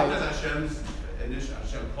 Because Hashem's initiative,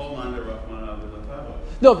 Hashem called on the Rahman of the Latava.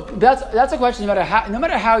 No, that's a question. No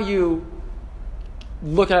matter how you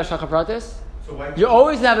look at hashgacha pratis, you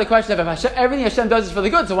always have the question of if everything Hashem does is for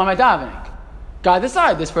the good. So why am I davening? God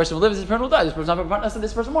decide this person will live, this person will die, this person will have a parnassa,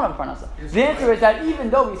 this person won't have a parnassa. The answer is that even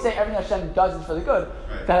though we say everything Hashem does is for the good,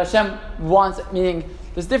 that Hashem wants, meaning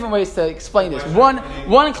there's different ways to explain this.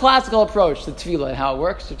 One classical approach to tefillah and how it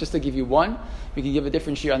works, so just to give you one, we can give a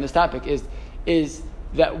different shir on this topic, is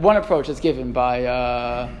that one approach that's given by,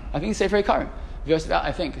 I think Sefer Karim,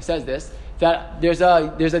 I think, says this, that there's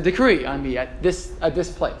a decree on me at this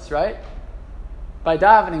place, right? By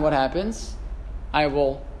davening, what happens? I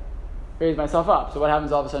will raise myself up. So what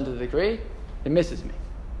happens all of a sudden to the decree? It misses me.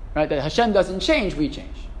 Right? That Hashem doesn't change, we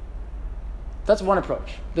change. That's one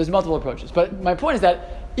approach. There's multiple approaches. But my point is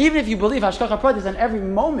that even if you believe hashgacha pratis on every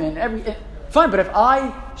moment, fine, but if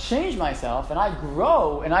I change myself and I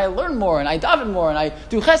grow and I learn more and I daven more and I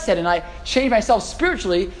do chesed and I change myself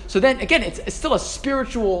spiritually, so then again it's still a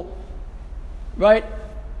spiritual, right,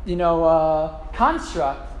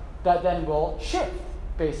 construct that then will shift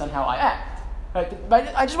based on how I act. Right?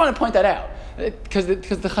 But I just want to point that out because the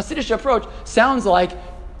Hasidic approach sounds like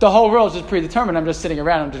the whole world is just predetermined. I'm just sitting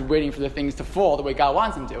around. I'm just waiting for the things to fall the way God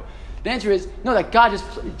wants them to. The answer is no. That God is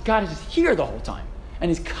just here the whole time, and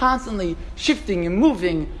He's constantly shifting and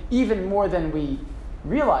moving even more than we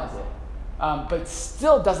realize it. But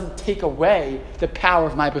still doesn't take away the power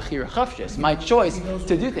of my bechira chafshis, my choice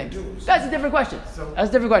to do things. That's a different question.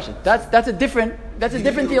 That's a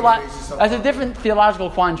different theological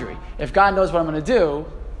quandary. If God knows what I'm going to do,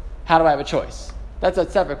 how do I have a choice? That's a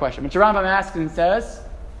separate question. But Rambam asks and says,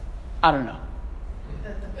 I don't know.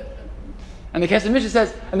 And the Kesef Mishnah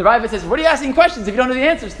says, and the Ravid says, what are you asking questions if you don't know the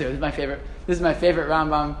answers to? This is my favorite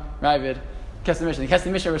Rambam Ravid Kesef Mishnah. The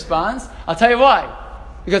Kesef Mishnah responds, I'll tell you why.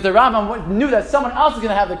 Because the Rambam knew that someone else was going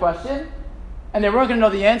to have the question, and they weren't going to know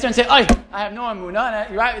the answer and say, I have no Amunah.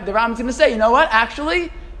 And the Rambam's going to say, you know what?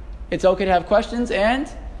 Actually, it's okay to have questions and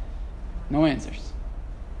no answers.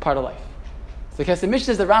 Part of life. So because the Mishnah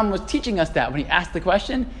says the Rambam was teaching us that when he asked the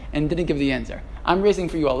question and didn't give the answer. I'm raising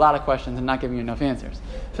for you a lot of questions and not giving you enough answers.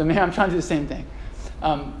 So maybe I'm trying to do the same thing.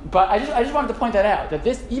 But I just wanted to point that out, that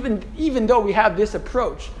this, even though we have this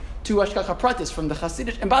approach to Hashgacha Pratis from the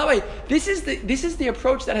Hasidic, and by the way, this is the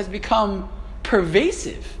approach that has become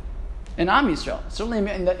pervasive in Am Yisrael, certainly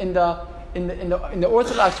in the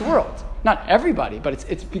Orthodox world. Not everybody, but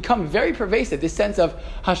it's become very pervasive. This sense of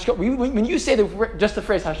when you say just the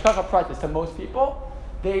phrase Hashgacha Pratis to most people,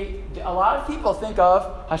 a lot of people think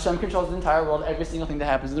of Hashem controls the entire world. Every single thing that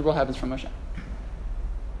happens in the world happens from Hashem.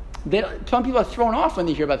 Some people are thrown off when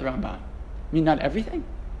they hear about the Ramban. I mean, not everything.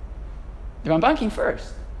 The Ramban came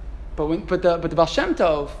first, but the Baal Shem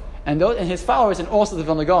Tov and his followers, and also the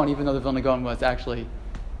Vilna Gaon, even though the Vilna Gaon was actually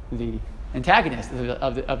the antagonist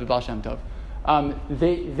of the Baal Shem Tov,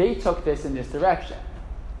 they took this in this direction.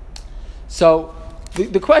 So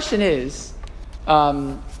the question is,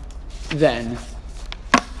 then,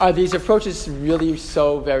 are these approaches really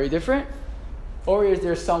so very different, or is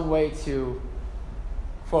there some way to,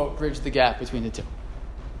 quote, bridge the gap between the two?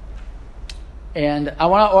 And I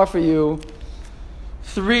want to offer you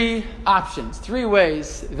 3 options, 3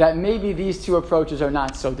 ways that maybe these two approaches are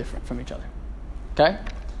not so different from each other. Okay?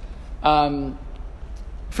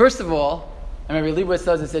 First of all, and Rabbi Leibowitz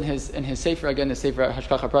does this in his Sefer, again, the Sefer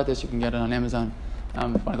Hashgacha Pratis, you can get it on Amazon. If you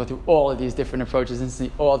want to go through all of these different approaches and see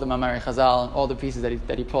all the Mamari Chazal and all the pieces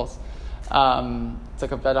that he pulls. It's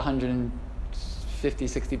like about 150,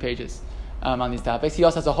 60 pages on these topics. He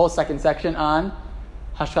also has a whole second section on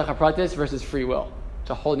Hashgacha Pratis versus free will.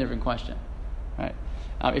 It's a whole different question, right?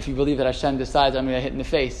 If you believe that Hashem decides I'm going to hit in the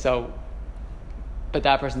face, but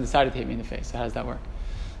that person decided to hit me in the face, so how does that work?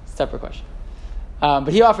 It's a separate question.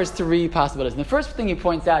 But he offers 3 possibilities. And the first thing he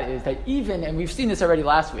points out is that even, and we've seen this already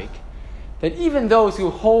last week, that even those who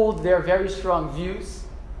hold their very strong views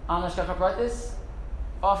on Hashgacha Pratis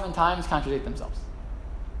oftentimes contradict themselves.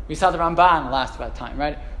 We saw the Ramban last time,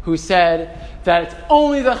 right? Who said that it's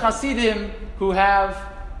only the Hasidim who have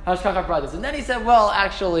Hashgacha Pratis. And then he said, well,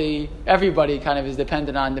 actually, everybody kind of is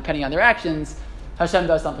depending on their actions, Hashem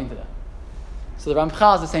does something to them. So the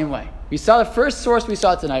Ramchal is the same way. We saw the first source we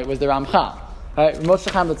saw tonight was the Ramchal, right? Moshe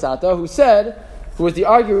Chaim Luzzatto,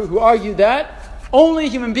 who argued that only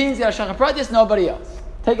human beings get Hashgacha Pratis, nobody else.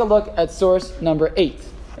 Take a look at source number 8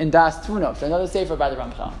 in Das Tvunos, another sefer by the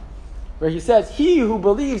Ramchal, where he says, he who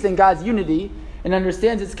believes in God's unity and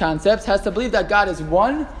understands its concepts has to believe that God is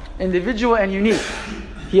one, individual, and unique.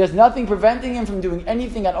 He has nothing preventing him from doing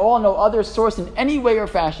anything at all, no other source in any way or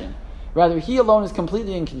fashion. Rather, he alone is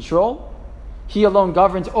completely in control. He alone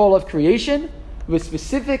governs all of creation with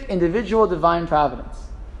specific individual divine providence.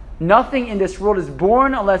 Nothing in this world is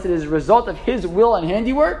born unless it is a result of his will and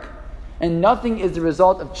handiwork, and nothing is the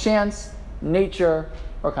result of chance, nature,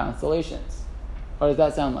 or constellations. What does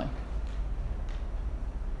that sound like?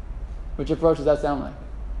 Which approach does that sound like?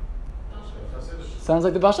 Sounds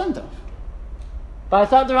like the Baal Shem Tov. But I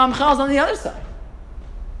thought the Ramchal is on the other side.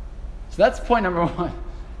 So that's point number 1,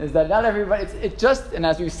 is that not everybody, it's just, and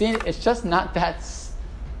as we've seen, it's just not that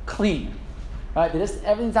clean. Right?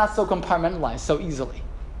 Everything's not so compartmentalized so easily.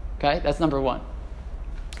 Okay? That's number 1.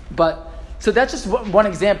 But, so that's just one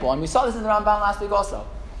example. And we saw this in the Ramban last week also.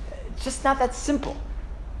 It's just not that simple.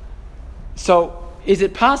 So, is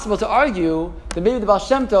it possible to argue that maybe the Baal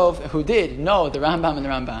Shem Tov, who did know the Rambam and the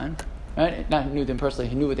Ramban, right? Not knew them personally,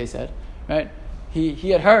 he knew what they said, right? He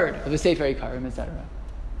had heard of the Sefer Ikarim, etc.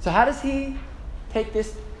 So how does he take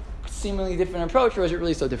this seemingly different approach, or is it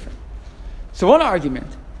really so different? So one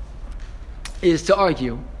argument is to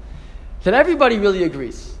argue that everybody really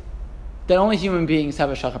agrees that only human beings have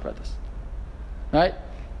a Hashgacha Pratis, right?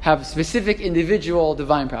 Have specific individual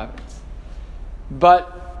divine providence.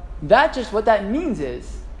 But what that means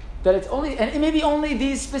is that it's only, and it may be only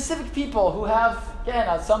these specific people who have,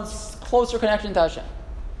 again, some closer connection to Hashem.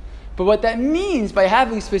 But what that means by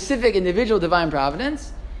having specific individual divine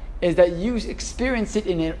providence is that you experience it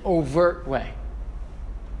in an overt way.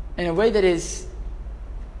 In a way that is,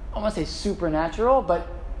 I don't want to say supernatural, but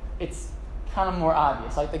it's kind of more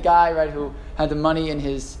obvious. Like the guy, right, who had the money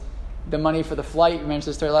for the flight. You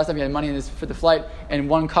mentioned the story last time. He had money for the flight in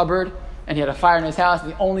one cupboard, and he had a fire in his house.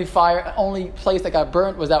 And the only place that got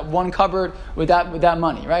burnt was that one cupboard with that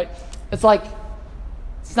money, right? It's like,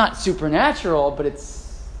 it's not supernatural, but it's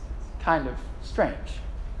kind of strange,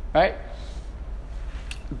 right?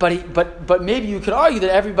 But maybe you could argue that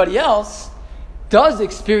everybody else does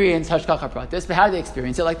experience hashgacha pratis, but how do they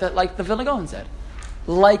experience it? Like the Vilna Gaon said,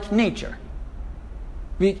 like nature.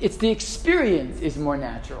 It's the experience is more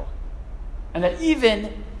natural, and that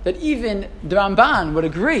even the Ramban would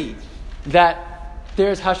agree that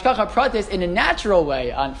there's hashgacha pratis in a natural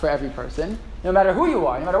way for every person, no matter who you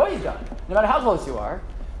are, no matter what you've done, no matter how close you are.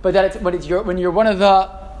 But that when you're one of the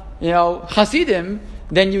Hasidim,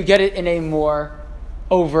 then you get it in a more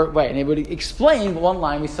overt way. And it would explain one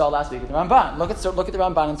line we saw last week at the Ramban. Look at the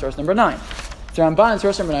Ramban in source number 9. The Ramban in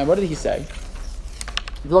source number 9, what did he say?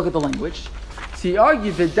 Look at the language. So he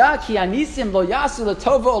argued, V'daki anisim lo yasu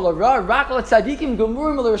l'tova o l'ra rak l'tzadikim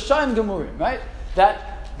gemurim l'rashayim gemurim. Right?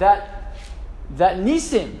 That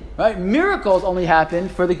nisim, right? Miracles only happen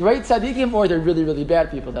for the great tzadikim or the really, really bad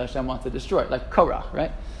people that Hashem wants to destroy, like Korach,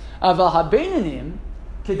 right? Aval habeinanim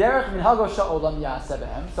kederech minhago sha'olam yaseh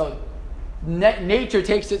behem. So nature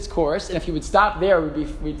takes its course, and if you would stop there,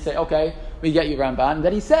 we'd say, okay, we get you, Ramban. And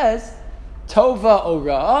then he says, Tova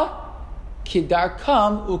ora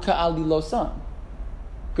kidarkam uka'alilosam.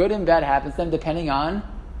 Good and bad happens to them depending on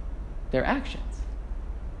their actions.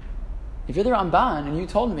 If you're the Ramban and you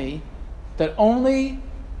told me that only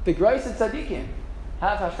the grace of tzaddikim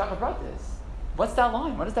have hashgacha pratis, what's that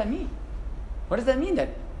line? What does that mean? What does that mean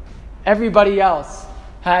that everybody else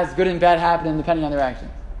has good and bad happening depending on their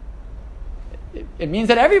actions? It means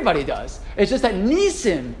that everybody does. It's just that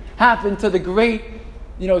nisim happen to the great,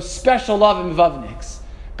 special love and vavniks.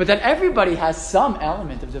 But that everybody has some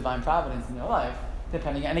element of divine providence in their life,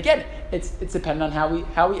 depending. And again, it's dependent on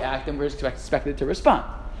how we act, and we're expected to respond.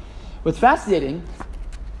 What's fascinating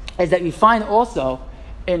is that we find also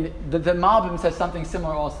in the Malbim says something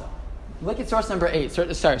similar also. Look at source number 8.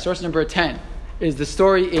 Source number 10 is the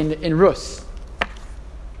story in Rus.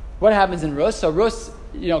 What happens in Rus? So Rus,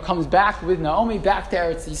 comes back with Naomi back to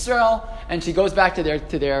Eretz Yisrael, and she goes back to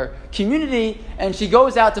their community, and she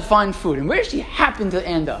goes out to find food. And where does she happen to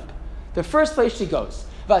end up? The first place she goes.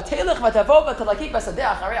 She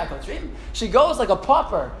goes like a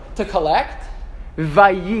pauper to collect.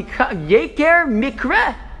 Yeker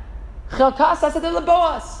mikre.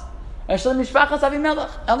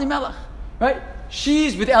 Right?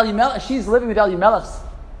 She's with Elimelech. She's living with Elimelech's.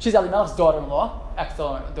 She's Elimelech's daughter-in-law,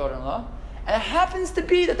 ex-daughter-in-law. And it happens to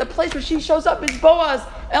be that the place where she shows up is Boaz,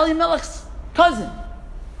 Elimelech's cousin.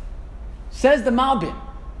 Says the Malbim,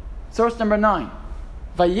 source number 9.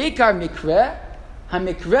 Vayikar mikre,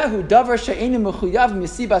 ha-mikre hu davar she'enu mechuyav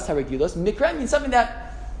misibas haragilos. Mikre means something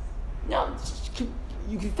that,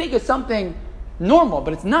 you can think of something normal,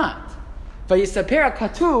 but it's not. Vayisaper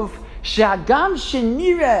katuv she'agam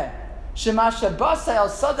shenire shema shabasa el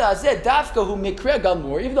sada azeh dafka hu mikre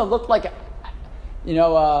gamur. Even though it looked like,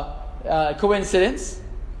 coincidence,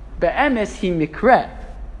 be'emes hi mikre.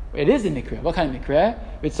 It is a mikre. What kind of mikre?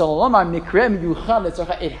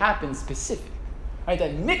 It happens specific. Right?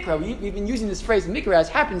 That mikra, we've been using this phrase mikra as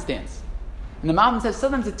happenstance. And the Malbim says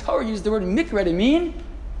sometimes the Torah uses the word mikra to mean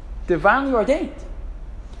divinely ordained.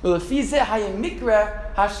 When Hashem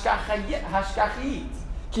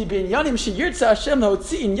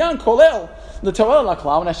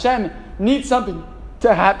needs something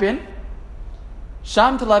to happen,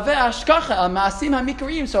 so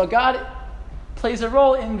God plays a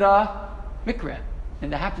role in the mikra, in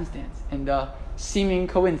the happenstance, in the seeming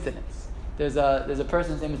coincidence. There's a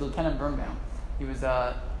person, his name is Lieutenant Birnbaum. He was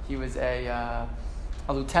a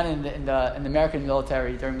lieutenant in the American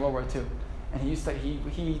military during World War II, and he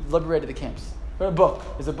liberated the camps. Wrote a book.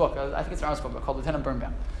 There's a book. I think it's an art school book called Lieutenant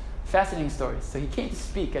Birnbaum. Fascinating stories. So he came to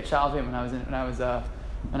speak at Shalvim when I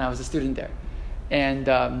was a student there, and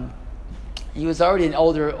he was already an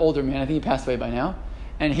older man. I think he passed away by now.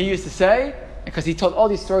 And he used to say, because he told all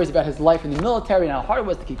these stories about his life in the military and how hard it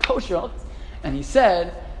was to keep kosher, and he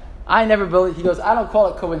said, I never believe. He goes, I don't call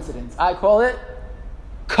it coincidence. I call it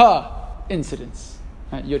ka-incidence.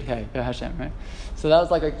 Right? Yud Hey Hashem. Right. So that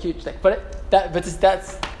was like a huge thing. But this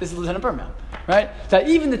is Lieutenant Birnbaum, right? That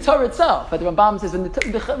even the Torah itself, that the Rambam says,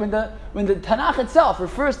 when the Tanakh itself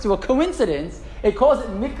refers to a coincidence, it calls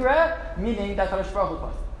it mikra, meaning that Kadosh Baruch Hu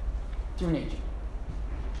caused it through nature.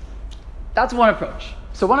 That's one approach.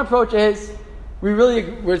 So one approach is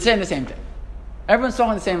we're saying the same thing. Everyone's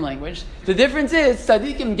talking the same language. The difference is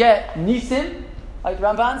tzaddikim get nisim, like the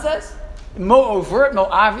Ramban says, more overt,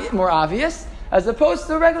 more obvious, as opposed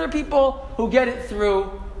to regular people who get it through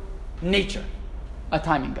nature, a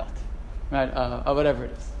timing belt, right, or whatever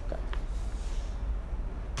it is. Okay.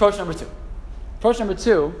 Approach number 2. Approach number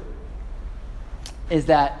 2 is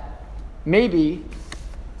that maybe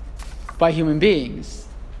by human beings,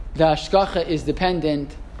 the hashgacha is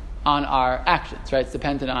dependent on our actions, right? It's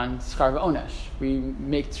dependent on schar v'onesh. We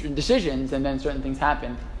make certain decisions, and then certain things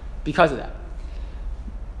happen because of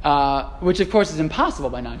that, which of course is impossible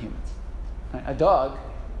by non-humans. Right? A dog,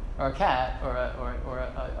 or a cat, or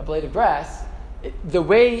a blade of grass, the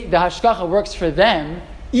way the hashgacha works for them,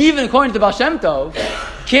 even according to the Baal Shem Tov,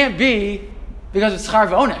 can't be because of schar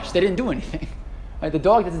v'onesh. They didn't do anything. Right? The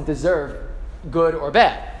dog doesn't deserve good or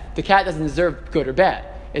bad. The cat doesn't deserve good or bad.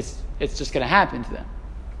 It's just going to happen to them.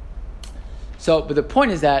 So, but the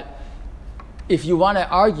point is that if you want to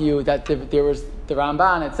argue that there was the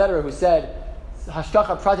Ramban, etc., who said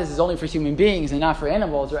hashgacha pratis is only for human beings and not for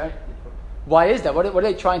animals, right? Why is that? What are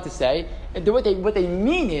they trying to say? What they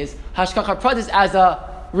mean is hashgacha pratis as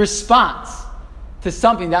a response to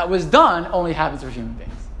something that was done only happens for human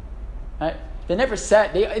beings, right? They never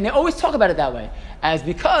said, and they always talk about it that way, as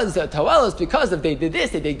because Toelos, because of they did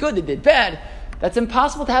this, they did good, they did bad. That's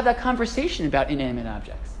impossible to have that conversation about inanimate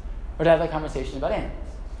objects, or to have that conversation about animals.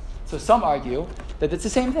 So some argue that it's the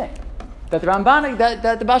same thing, that the Ramban,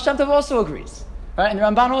 that the Baal Shem Tov also agrees, right? And the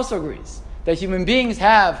Ramban also agrees that human beings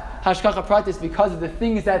have hashgacha pratis because of the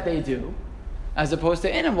things that they do, as opposed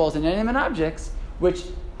to animals and inanimate objects, which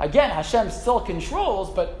again Hashem still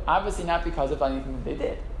controls, but obviously not because of anything that they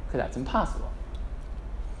did, because that's impossible.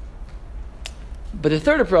 But the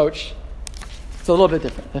third approach is a little bit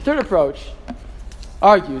different. The third approach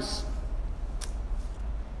argues,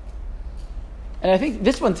 and I think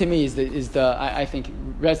this one to me I think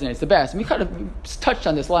resonates the best. And we kind of touched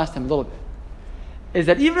on this last time a little bit. Is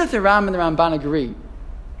that even if the Ram and the Ramban agree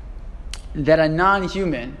that a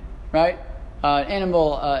non-human, right, an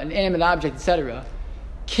animal, an animate object, etc.,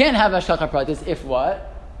 can have hashgacha pratis if what?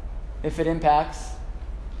 If it impacts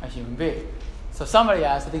a human being. So somebody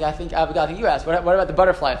asked, I think you asked, what about the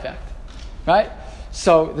butterfly effect, right?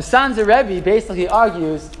 So the Sanzer Rebbe basically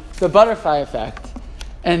argues the butterfly effect,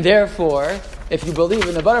 and therefore, if you believe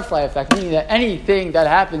in the butterfly effect, meaning that anything that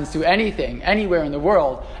happens to anything, anywhere in the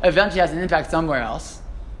world, eventually has an impact somewhere else.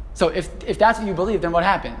 So if that's what you believe, then what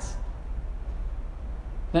happens?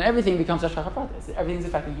 Then everything becomes hashgacha pratis. Everything's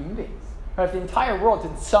affecting human beings. Right? If the entire world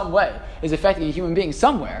in some way is affecting a human being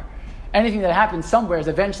somewhere, anything that happens somewhere is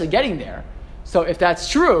eventually getting there. So if that's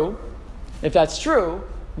true,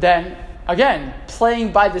 then again,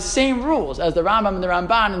 playing by the same rules as the Rambam and the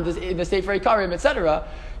Ramban and the Sefer Ikarim, etc.,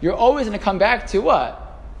 you're always going to come back to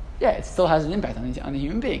what? Yeah, it still has an impact on the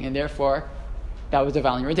human being, and therefore that was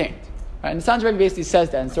divinely ordained. Right? And the Sanzer Rebbe basically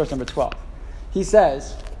says that in source number 12. He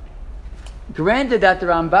says, granted that the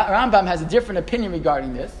Rambam has a different opinion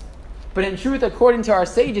regarding this, but in truth, according to our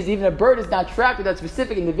sages, even a bird is not trapped with that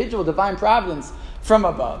specific individual divine providence from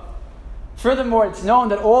above. Furthermore, it's known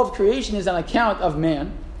that all of creation is on account of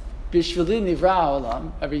man. Bishvili nivra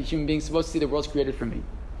ha'olam. Every human being is supposed to see the world's created for me.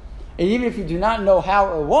 And even if you do not know how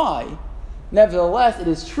or why, nevertheless, it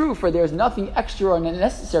is true, for there is nothing extra or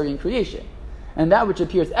unnecessary in creation. And that which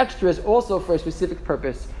appears extra is also for a specific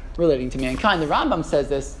purpose relating to mankind. The Rambam says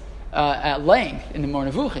this at length in the Mor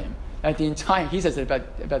Nevuchim. He says it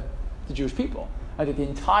about the Jewish people. That the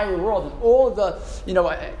entire world and all of the,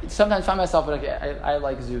 sometimes I find myself, I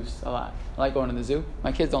like zoos a lot. I like going to the zoo.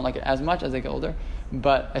 My kids don't like it as much as they get older,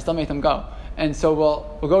 but I still make them go. And so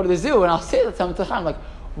we'll go to the zoo, and I'll say that to them, like,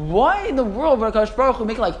 why in the world would HaKadosh Baruch Hu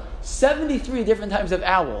make 73 different types of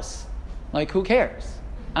owls? Like, who cares?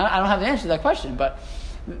 I don't have the answer to that question, but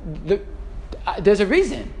there's a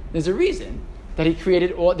reason. There's a reason that he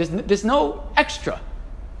created all. There's no extra.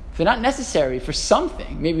 If they're not necessary for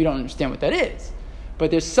something, maybe we don't understand what that is, but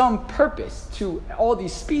there's some purpose to all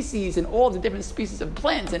these species and all the different species of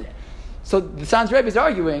plants. And so the Sanzer Rebbe is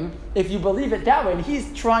arguing, if you believe it that way, and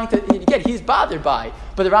he's trying to, again, he's bothered by it,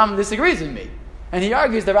 but the Rambam disagrees with me. And he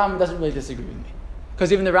argues the Rambam doesn't really disagree with me.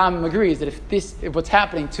 Because even the Rambam agrees that if what's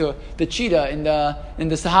happening to the cheetah in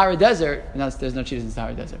the Sahara Desert, there's no cheetahs in the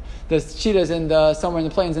Sahara Desert, the cheetahs somewhere in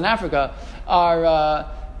the plains in Africa are,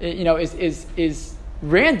 is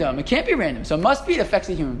random. It can't be random. So it must be, it affects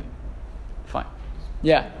a human being. Fine.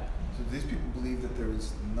 Yeah. So these people believe that there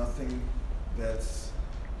is nothing there's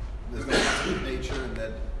no positive nature, and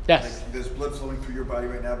that yes. There's blood flowing through your body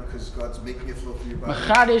right now because God's making it flow through your body.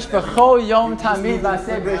 God's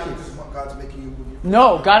making you move.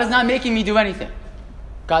 No, God is not making me do anything.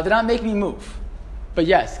 God did not make me move. But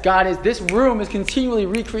yes, this room is continually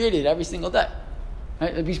recreated every single day.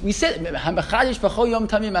 Right? We said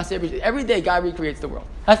every day God recreates the world.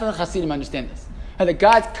 That's how the Hasidim understand this. And that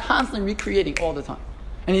God's constantly recreating all the time,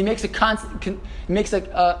 and He makes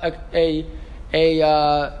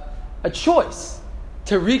a choice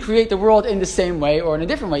to recreate the world in the same way or in a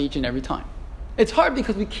different way each and every time. It's hard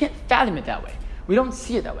because we can't fathom it that way. We don't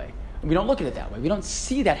see it that way. We don't look at it that way. We don't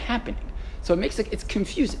see that happening. So it makes it's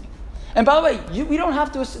confusing. And by the way, we don't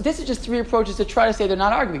have to. This is just three approaches to try to say they're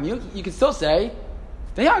not arguing. You can still say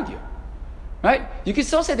they argue, right? You can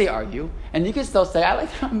still say they argue, and you can still say I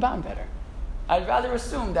like the Ramban better. I'd rather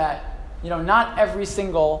assume that not every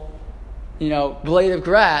single blade of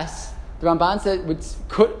grass the Ramban said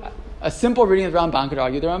a simple reading of the Ramban could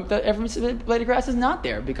argue that every blade of grass is not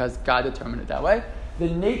there because God determined it that way. The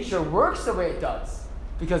nature works the way it does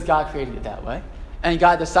because God created it that way, and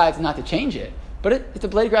God decides not to change it. But if the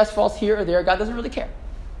blade of grass falls here or there, God doesn't really care.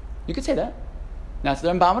 You could say that. That's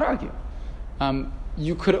what the Ramban would argue.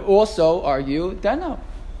 You could also argue that no,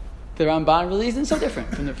 the Ramban really isn't so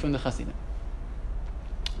different from the Hasidim.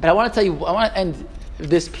 But I want to end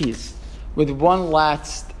this piece with one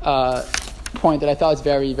last point that I thought was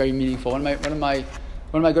very, very meaningful. One of my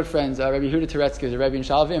good friends, Rabbi Yehuda Turetsky, was a Rebbe in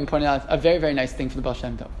Shalvim, pointed out a very, very nice thing from the Baal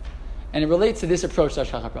Shem Tov, and it relates to this approach to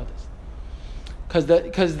Hashgacha Pratis.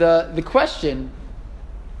 Because the question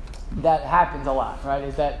that happens a lot, right,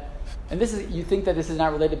 is that, and this is, you think that this is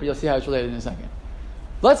not related, but you'll see how it's related in a second.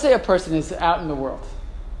 Let's say a person is out in the world,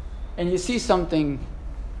 and you see something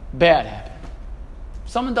bad happen.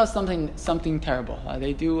 Someone does something terrible.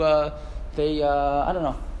 They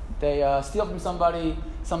steal from somebody,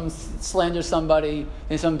 someone slanders somebody,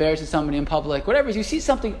 someone embarrasses somebody in public, whatever. You see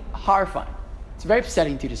something horrifying. It's very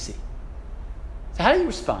upsetting to you to see. So how do you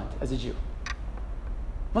respond as a Jew?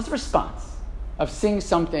 What's the response of seeing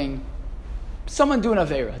someone doing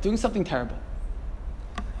Aveira, doing something terrible?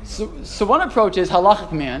 So one approach is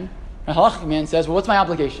halachic man. A halachic man says, well, what's my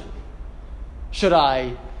obligation? Should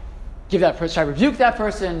I give that person? Should I rebuke that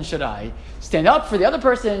person? Should I stand up for the other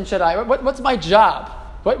person? Should I? What's my job?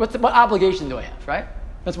 What obligation do I have? Right?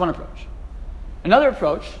 That's one approach. Another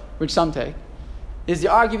approach, which some take, is the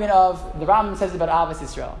argument of the Rambam says about Ahavas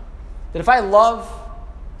Yisrael, that if I love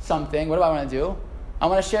something, what do I want to do? I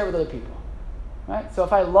want to share it with other people, right? So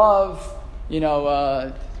if I love,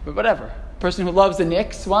 whatever, person who loves the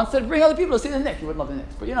Knicks wants to bring other people to see the Knicks. You wouldn't love the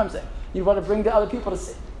Knicks, but you know what I'm saying. You want to bring the other people to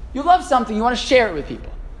see. You love something, you want to share it with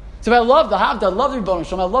people. So if I love the Havda, I love the Rebbeinu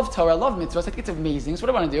Shalom, I love Torah, I love mitzvahs, I think it's amazing. So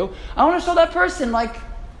what do I want to do? I want to show that person,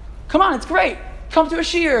 come on, it's great. Come to a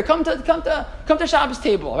shiur, come to Shabbos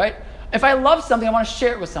table, right? If I love something, I want to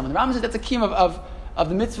share it with someone. The Rambam says that's a key of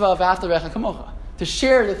the mitzvah of After Recha Kamocha, to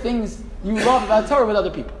share the things you love about Torah with other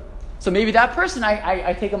people. So maybe that person,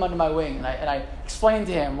 I take him under my wing and I explain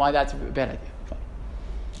to him why that's a bad idea. Fine.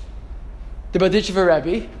 The Baditchever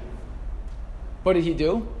Rebbe, what did he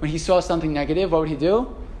do? When he saw something negative, what would he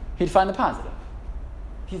do? He'd find the positive.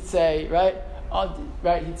 He'd say,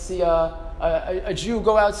 he'd see a Jew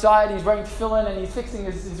go outside, he's wearing tefillin and he's fixing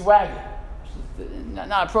his wagon. Which is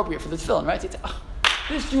not appropriate for the tefillin, right? So he'd say,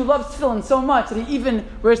 this Jew loves tefillin so much that he even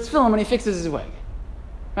wears tefillin when he fixes his wagon.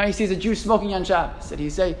 Right? He sees a Jew smoking on Shabbos, and he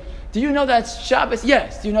say, "Do you know that's Shabbos?"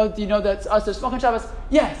 Yes. Do you know that's us that smoke on Shabbos?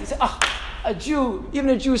 Yes. He said, even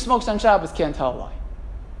a Jew who smokes on Shabbos can't tell a lie.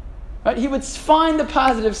 Right? He would find the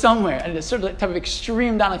positive somewhere, and it's sort of type of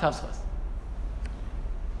extreme Danakavskos.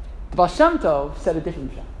 The Baal Shem Tov said a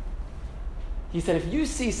different thing. He said, if you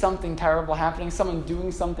see something terrible happening, someone doing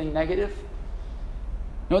something negative,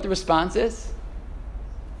 you know what the response is?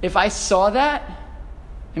 If I saw that,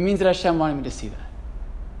 it means that Hashem wanted me to see that.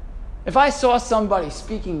 If I saw somebody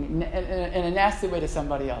speaking in a nasty way to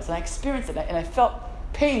somebody else, and I experienced it, and I felt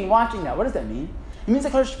pain watching that, what does that mean? It means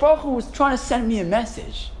that HaKadosh Baruch Hu was trying to send me a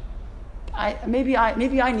message. Maybe I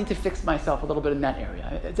need to fix myself a little bit in that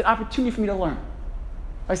area. It's an opportunity for me to learn.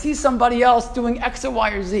 I see somebody else doing X or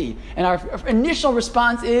Y or Z, and our initial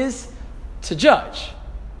response is to judge.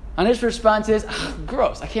 Our initial response is,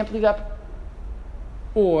 gross, I can't believe that.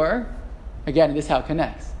 Or, again, this is how it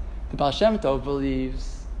connects. The Baal Shem Tov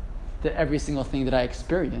believes that every single thing that I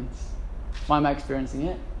experience, why am I experiencing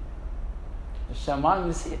it? Hashem wanted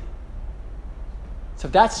me to see it. So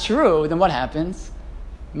if that's true, then what happens?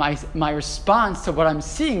 My response to what I'm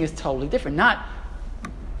seeing is totally different. Not,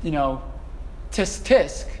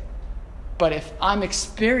 tisk, but if I'm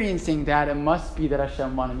experiencing that, it must be that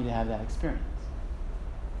Hashem wanted me to have that experience.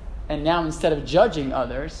 And now instead of judging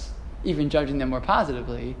others, even judging them more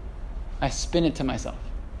positively, I spin it to myself.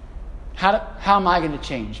 How am I going to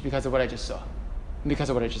change because of what I just saw? Because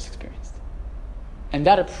of what I just experienced? And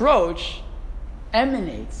that approach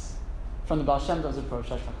emanates from the Baal Shem Tov's approach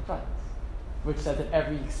to Hashgacha Pratis, which says that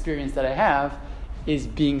every experience that I have is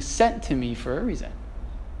being sent to me for a reason.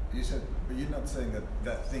 You said, but you're not saying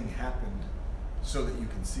that thing happened so that you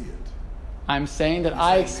can see it. I'm saying that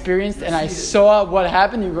I experienced and I saw what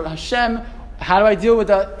happened. You go, Hashem, how do I deal with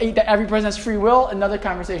that every person has free will? Another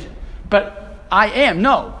conversation. But I am,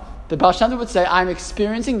 no. The Baal Shem Tov would say, I'm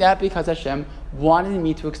experiencing that because Hashem wanted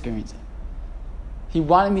me to experience it. He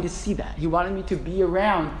wanted me to see that. He wanted me to be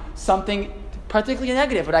around something particularly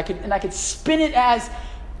negative, but I could spin it as,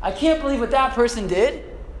 I can't believe what that person did,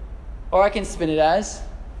 or I can spin it as,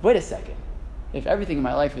 wait a second, if everything in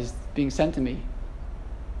my life is being sent to me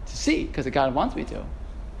to see because God wants me to,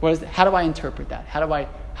 how do I interpret that? How do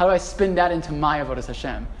I spin that into my avodas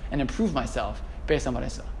Hashem and improve myself based on what I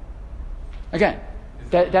saw? Again,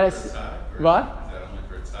 that is what? Is that only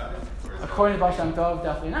for tzaddik? According to Baal Shem Tov,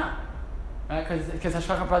 definitely not. Right? Because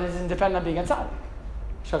Hashgacha Pratis isn't dependent on being a tzaddik.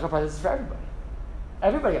 Hashgacha Pratis is for everybody.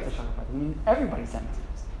 Everybody gets Hashgacha Pratis. It means everybody's sensitive.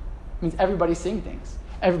 It means everybody's seeing things.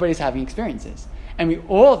 Everybody's having experiences. And we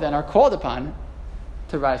all then are called upon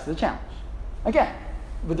to rise to the challenge. Again,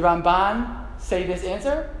 would the Ramban say this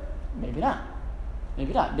answer? Maybe not.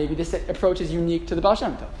 Maybe not. Maybe this approach is unique to the Baal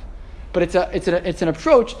Shem Tov. But it's an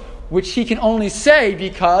approach which he can only say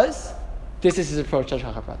because this is his approach to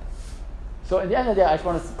Hashgacha Pratis. So at the end of the day, I just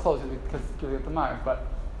want to close it because we have the Ma'ariv, but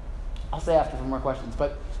I'll say after for more questions.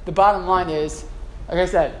 But the bottom line is, like I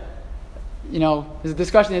said, there's a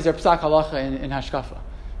discussion, is there psak halacha in Hashkafa?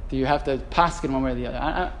 Do you have to paskin one way or the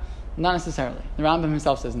other? Not necessarily. The Rambam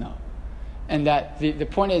himself says no. And that the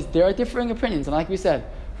point is, there are differing opinions. And like we said,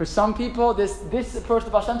 for some people, this approach to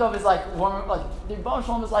Baal Shem Tov is like the Baal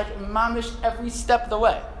Shem Tov is like mamish every step of the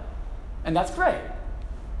way. And that's great.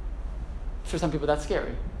 For some people, that's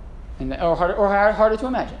scary. Or harder to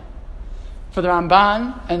imagine. For the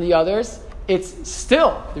Ramban and the others, it's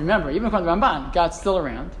still, remember, even according to the Ramban, God's still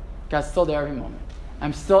around. God's still there every moment.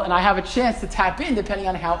 And I have a chance to tap in depending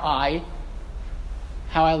on how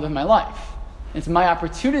I live my life. It's my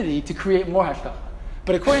opportunity to create more hashgacha.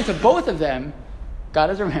 But according to both of them,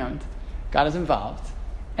 God is around, God is involved,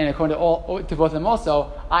 and according to both of them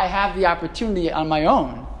also, I have the opportunity on my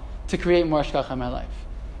own to create more hashgacha in my life,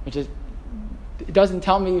 which is, it doesn't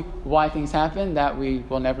tell me why things happen that we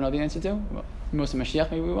will never know the answer to. Well, most of Mashiach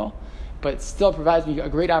maybe we will, but it still provides me a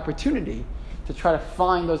great opportunity to try to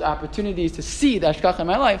find those opportunities to see the hashgacha in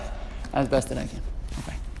my life as best that I can.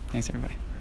 Okay, thanks everybody.